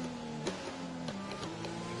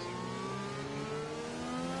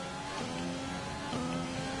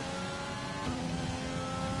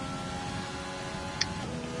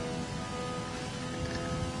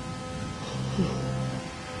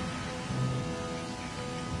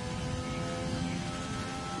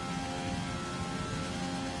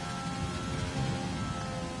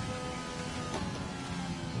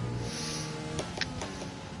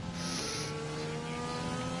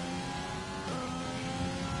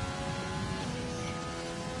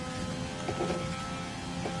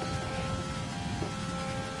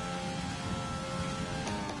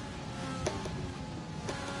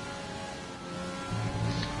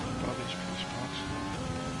 Bobby's push box.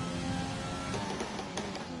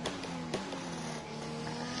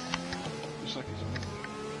 Looks like he's on it.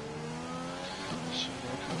 So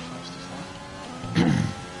look how fast is that?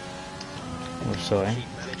 We're sorry.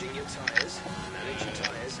 Keep managing your tyres. Manage your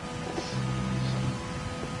tyres.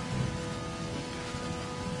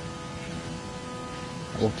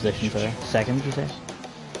 What position, sorry? Second, you say?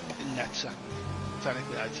 In net second.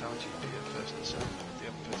 Technically, I'd challenge you to be at first and second, but they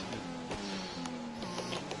haven't fitted it.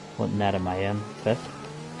 What net am I in? Fifth?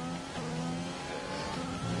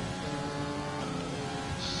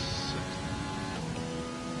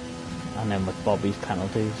 And then with Bobby's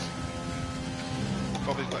penalties.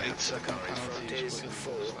 Bobby's got 8-second Car in front penalties, is but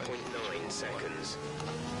it looks like 4.9 seconds.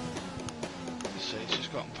 So he's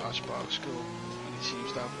just gotten past Bark School, and he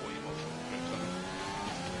seems to have way more fun with it.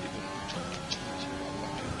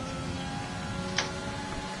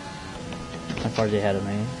 How far is he ahead of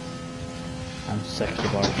me? I'm 60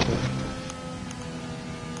 bars.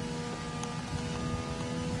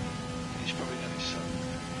 He's probably getting his 7.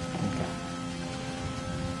 Okay.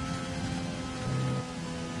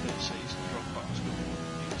 Let's say he's dropped Bark School.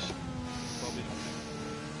 He's probably not.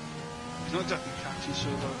 He's not exactly catching so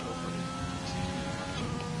low, but he's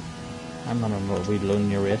catching. I'm on a reloading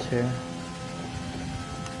your race here.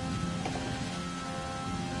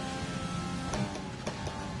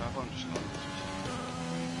 That one just got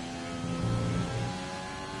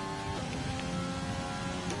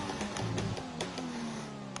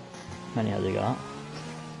How many has he got?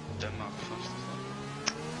 Denmark first, is that?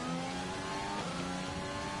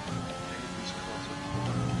 He's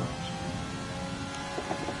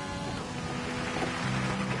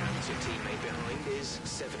Gap to teammate behind is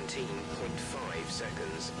 17.5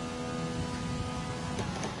 seconds.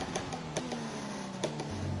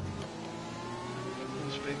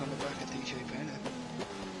 Who's big on the back of DJ Bennett?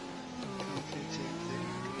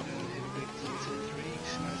 Big DT3,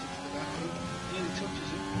 smash it to the back room. Nearly touches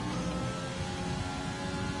him.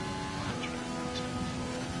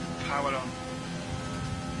 Power on.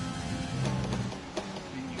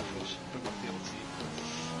 New force, bring up the old team.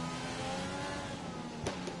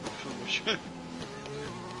 Full rush.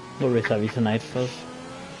 What race have you tonight, Fuzz?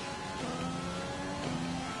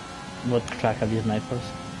 What track have you tonight, Fuzz?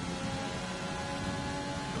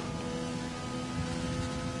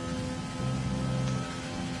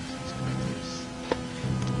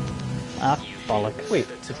 Ah, bollocks. Wait,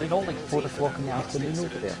 is it all like 4 o'clock in the afternoon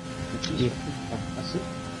over there? Yeah. That's it.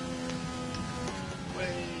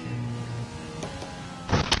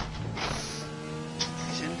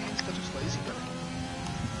 These Indians, they're just lazy, but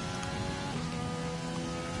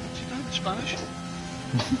she don't have Spanish.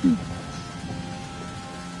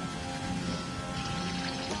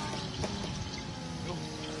 Oh,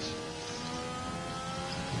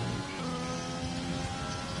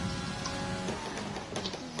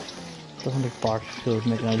 doesn't look Bart School's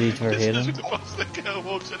making it easy for This is Hayden. the boss that girl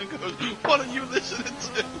walks in and goes, "What are you listening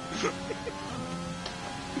to?"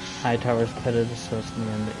 High Tower's pitted, so it's going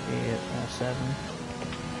to be in the 7.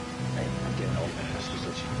 I'm getting off my past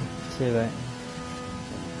position. See you right.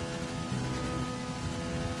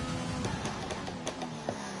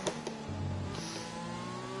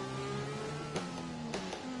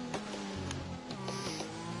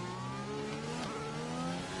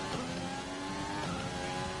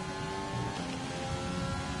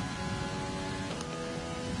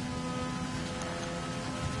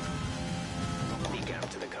 The gap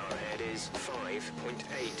to the car ahead is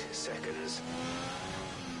 5.8 seconds.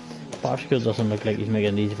 Bart School doesn't look like he's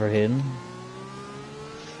making it easy for Hayden.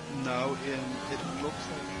 No, it looks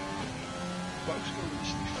like Box going to the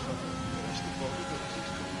body, but he's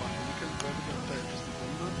coming back and looking where we're going to play just the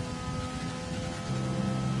window.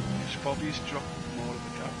 Because Bobby's dropped more of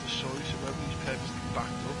the gap to Sully, so whether he's purposely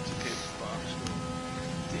backed up to give Box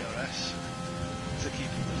DRS to keep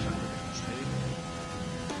him defending against Hayden.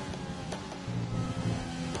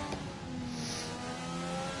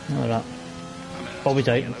 Look at that. I mean, Bobby's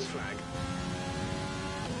out. Yellow flag.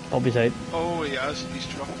 Bobby's out. Oh, he has. He's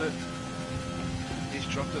dropped it. He's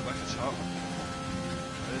dropped it like it's hot.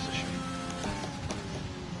 There's a shame.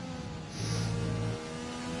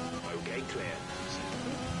 Okay, clear.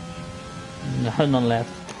 No, none left.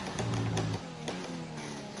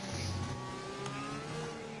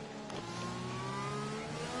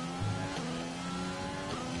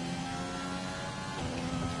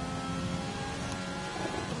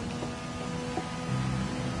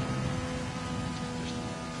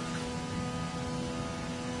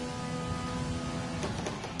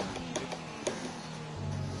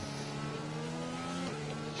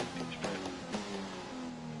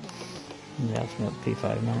 Yeah, it's not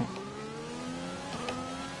P5 now.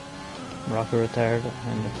 Rocker retired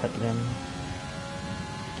in the pit lane.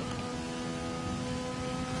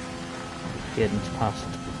 Hayden's passed.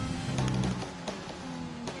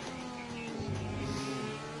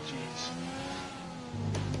 Jeez.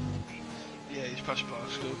 Yeah, he's past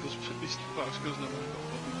Barksville because Barksville's never got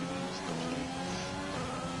Bobby given his stuff.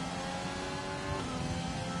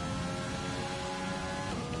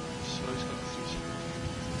 So he's got 3 seconds.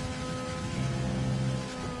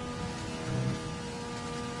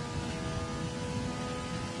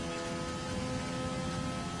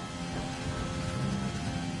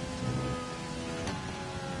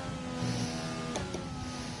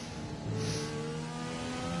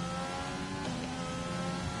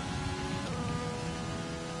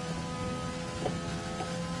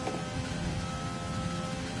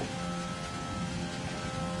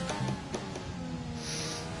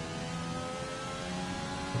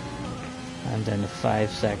 And then 5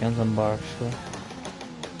 seconds on Barksville.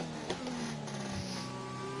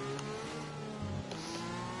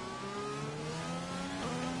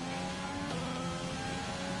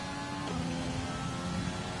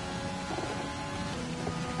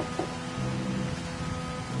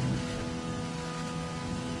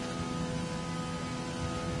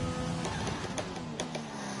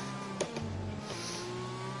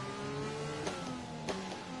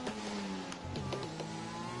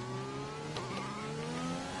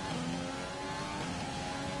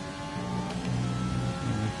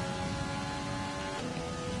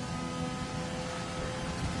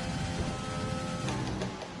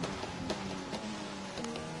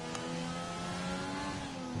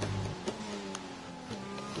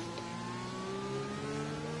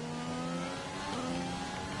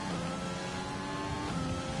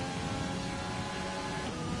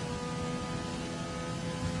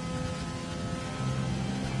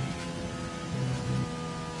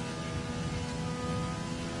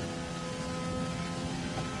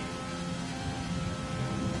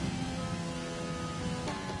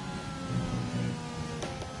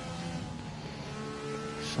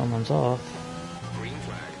 Someone's off. Green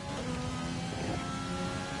flag.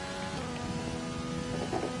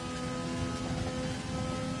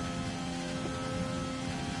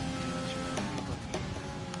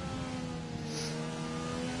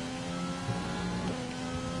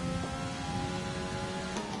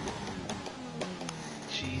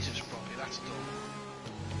 Jesus, Bobby, that's dull.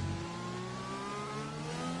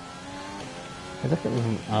 I think it was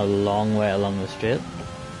a long way along the straight.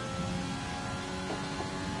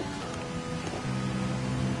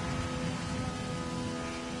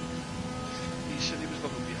 He said he was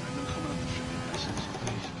looking behind him coming up the freaking lessons.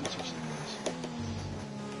 He's fantastic guys.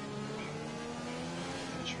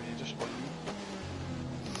 It's really just waiting.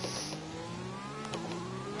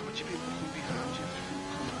 How would you be looking behind you if you're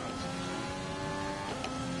coming out?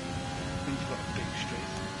 When you've got a big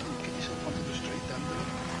straight. Get yourself on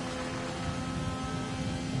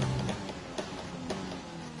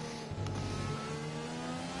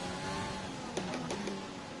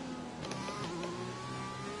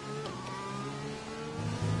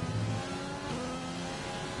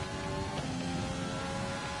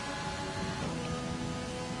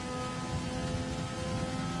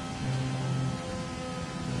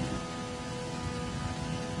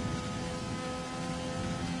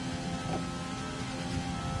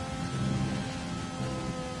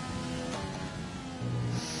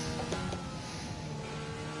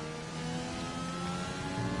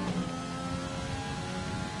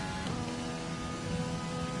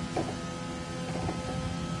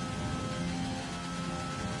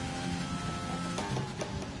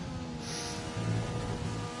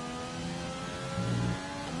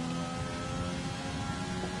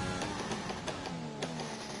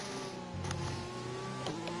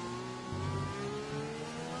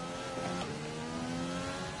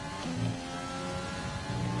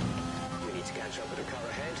The car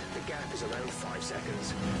ahead, the gap is around 5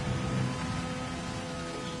 seconds.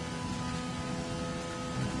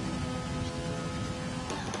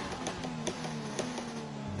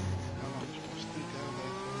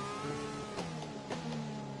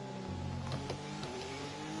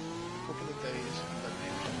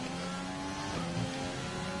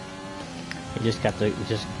 You just kept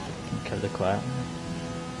it quiet.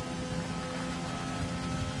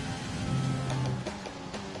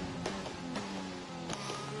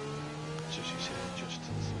 So she said just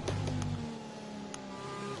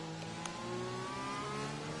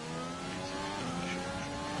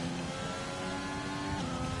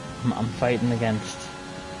I'm fighting against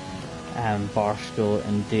bar school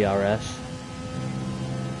in DRS.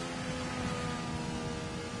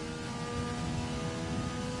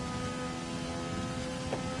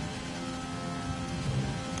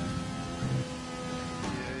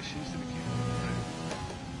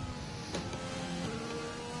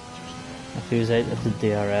 If he was out at the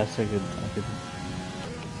DRS, I could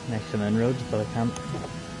make some inroads, but I can't.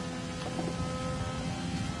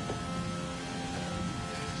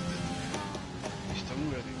 he's done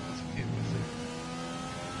really well to get with it.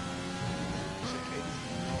 It's like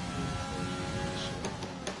anything not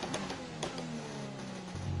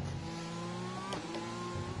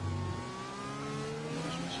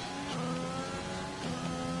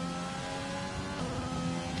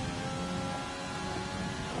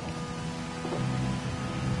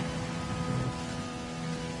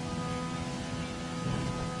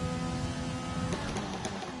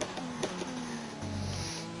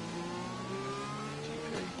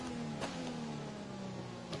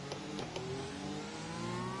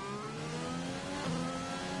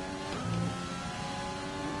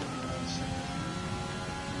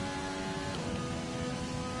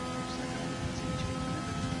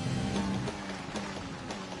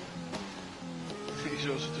he's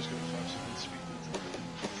also just going to 5 seconds speed.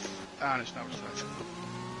 And it's now started.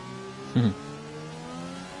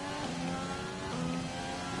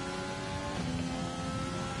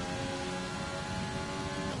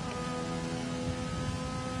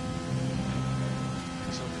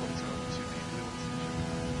 So I've got 2 people who want to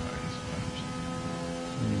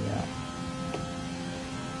Yeah.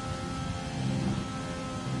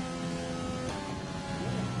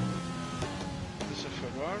 There's a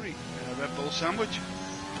Ferrari and a Red Bull sandwich.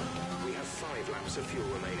 We have 5 laps of fuel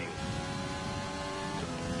remaining.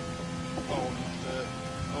 Oh, not the...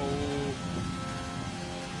 Oh...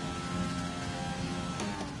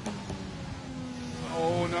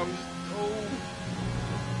 Oh, no, he's... Oh...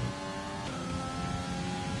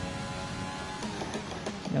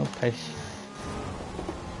 No pace.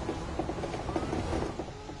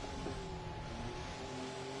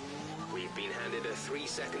 We've been handed a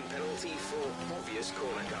 3-second penalty for obvious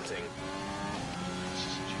corner cutting. This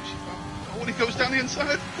is a juicy ball. Oh, when he goes down the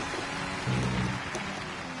inside.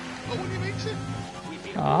 Oh, when he makes it. We've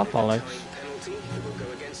been Ah, awarded a bollocks. time penalty that will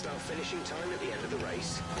go against our finishing time at the end of the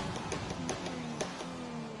race.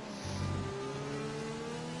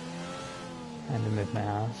 I had to move my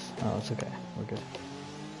ass. Oh, it's okay. We're good.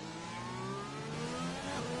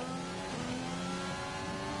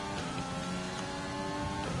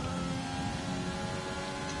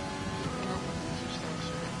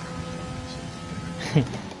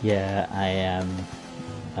 Yeah, I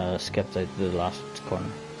skipped out the last corner.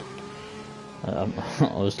 I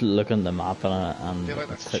was looking at the map and I feel like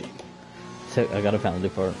that's cheating. I got a penalty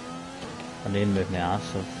for it. I need to move my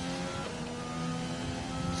ass of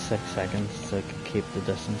 6 seconds to keep the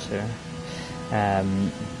distance here. Yeah,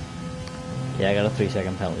 I got a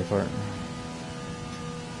 3-second penalty for it.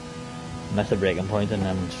 Missed the braking point and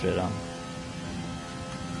then went straight on.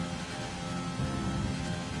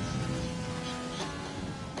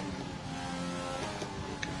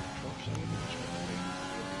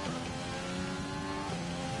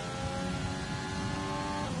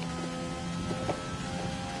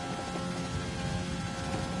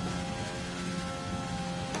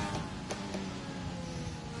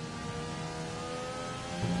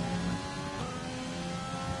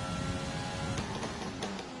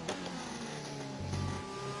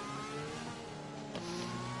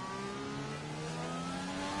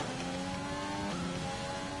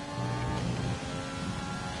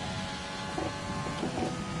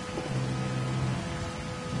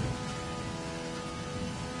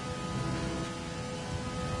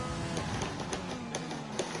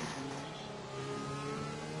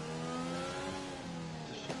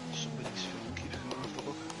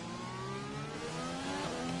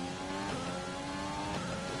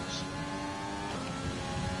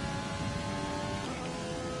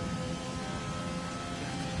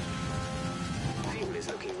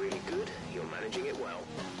 managing it well.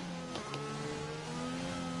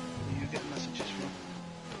 Are you getting messages from?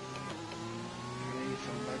 Are you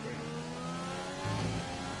phone background?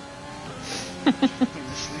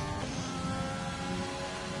 Honestly.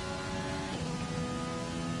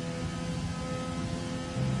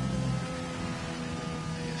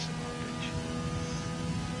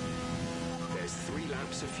 There's 3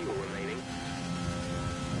 laps of fuel remaining.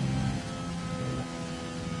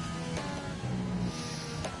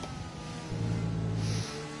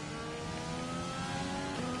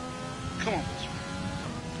 Come on, Wilson.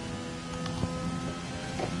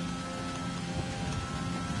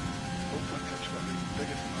 Oh, that catch got me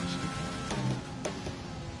bigger than last week.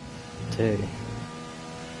 2.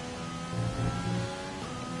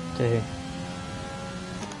 2.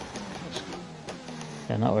 That's good.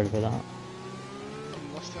 Yeah, not worried about that.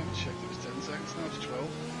 Last time I checked it was 10 seconds, now it's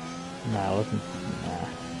 12. Nah, I wasn't. Nah.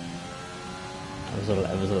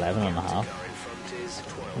 It was 11 and a half. Car in front is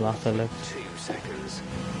 12. Last I looked. 2 seconds.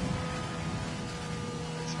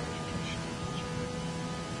 That's how it's pushing.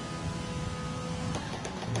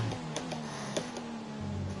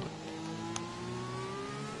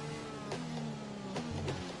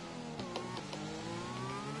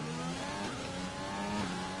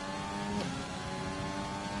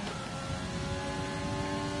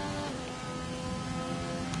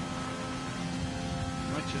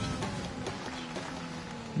 Might just.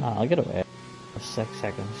 Nah, I'll get away. 6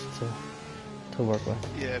 seconds to work with.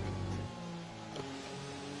 Yeah,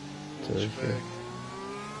 To but. sure.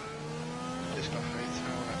 It's got high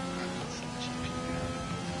tower and GP behind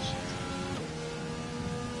it.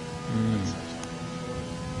 Mm.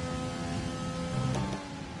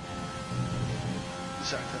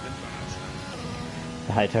 Zach, I've been run out of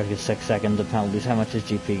The high target 6 seconds of penalties. How much has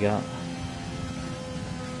GP got?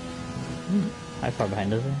 How far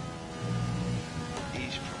behind is he? that.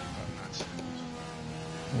 He's probably got 9 seconds.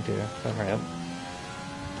 Oh dear, better hurry up.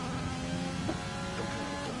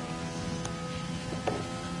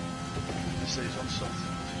 This stays on soft.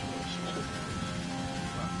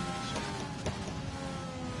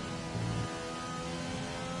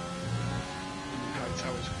 High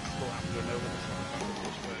tower's clambering over the front back of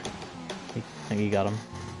Wolfsburg. I think he got him.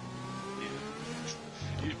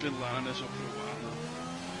 Yeah. You've been lining this up for a while now.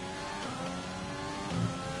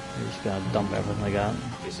 He's just gonna dump everything I got.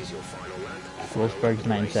 This is your final lap. Wolfsburg's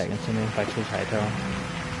 9 seconds to me. Back to his high tower.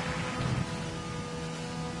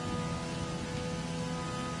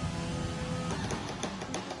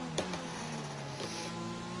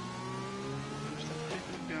 Who's that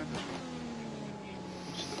creeping behind this one?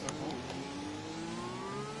 What's the back hole?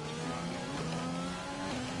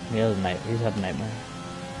 He's had a nightmare.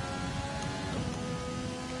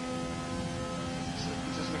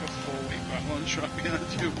 Is this like a 4-week battle track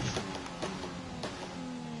behind you?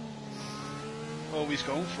 Oh, he's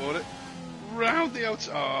going for it. Round the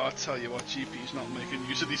outside. Oh, I tell you what, GP's not making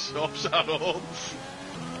use of these stops at all.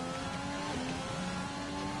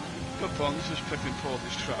 LeBron's just flipping pulled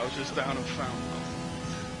his trousers down and found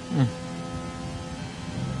nothing.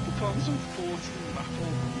 LeBron's on 14 lap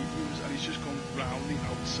hole mediums and he's just gone round the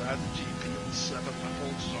outside the GP on 7 lap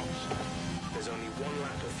hole stops. There's only 1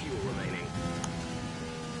 lap of fuel remaining.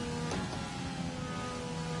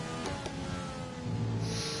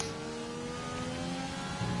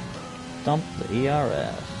 Dump the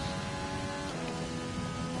ERS.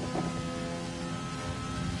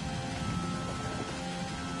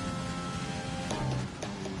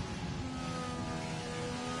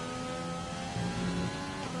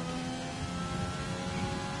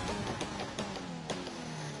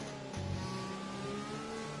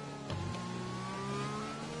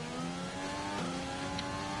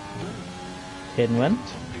 Hidden win?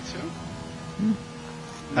 P2? Hmm.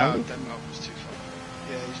 No, Maybe. Denmark was too far.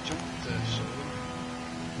 Yeah, he's jumped solo.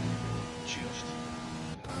 Just.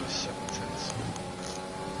 With 7 tenths.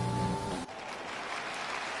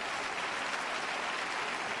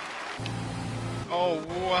 Oh,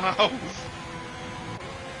 wow!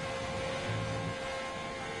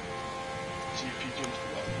 GP jumped a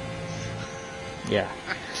lot. Yeah.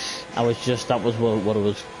 That was what I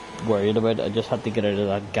was worried about. I just had to get out of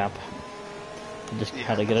that gap. I just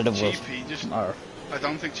had to get out of GP just. or I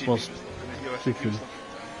don't think GP was looking at you, I think he was looking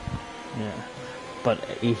down. yeah. But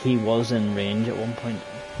he was in range at one point.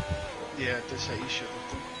 Yeah, they say he should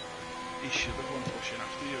have done. He should have gone pushing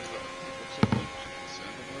after you, but he looks like he was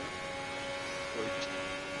concerned about it. Or he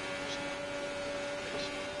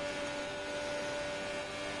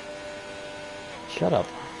just. Shut up.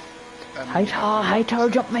 High tower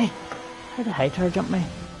jump me. How did high tower jump me?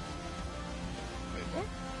 Wait, what?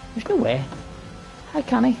 There's no way. How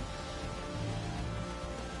can he?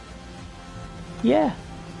 Yeah,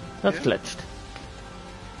 that's Yeah. glitched. I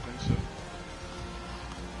think so.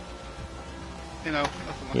 You know,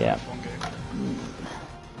 nothing like Yeah. a fun game.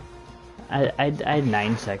 I had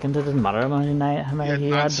 9 seconds. It didn't matter how many he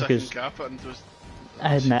had because gap, and there was. I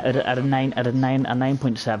had a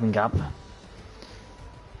 9.7 gap.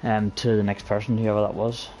 To the next person, whoever that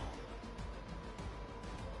was.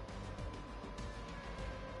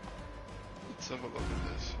 Let's have a look at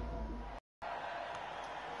this.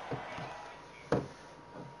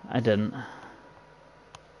 I didn't.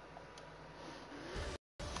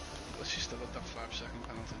 Unless you still got that 5-second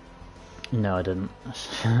penalty. No, I didn't.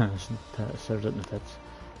 That served it in the pits.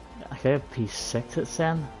 I got P6 at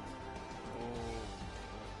Sen. Oh,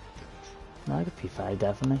 didn't. No, I got P5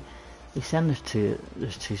 definitely. He said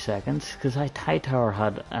there's 2 seconds because High Tower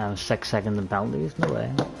had 6 seconds in penalties. No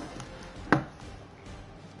way. You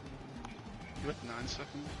had 9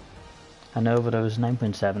 seconds. I know, but I was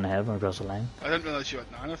 9.7 ahead when I crossed the line. I didn't realise you had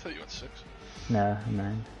 9. I thought you had 6. No,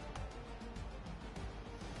 9.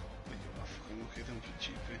 Like, you are fucking lucky then for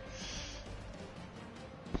GP.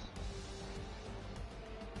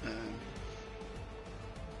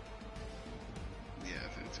 Yeah, I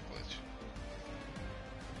think it's a glitch.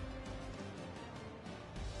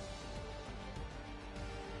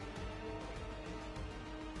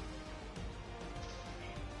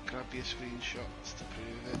 Grab your screenshots to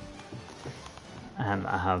prove it.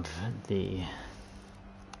 I have the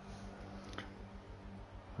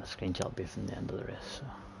screenshot will be from the end of the race. So.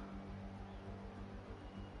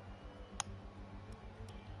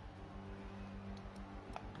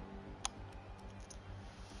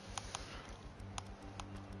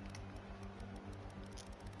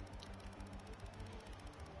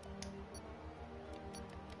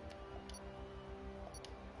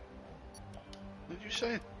 What did you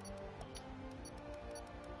say?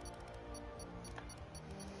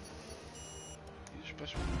 You just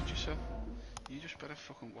best watch yourself. You just better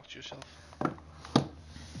fucking watch yourself.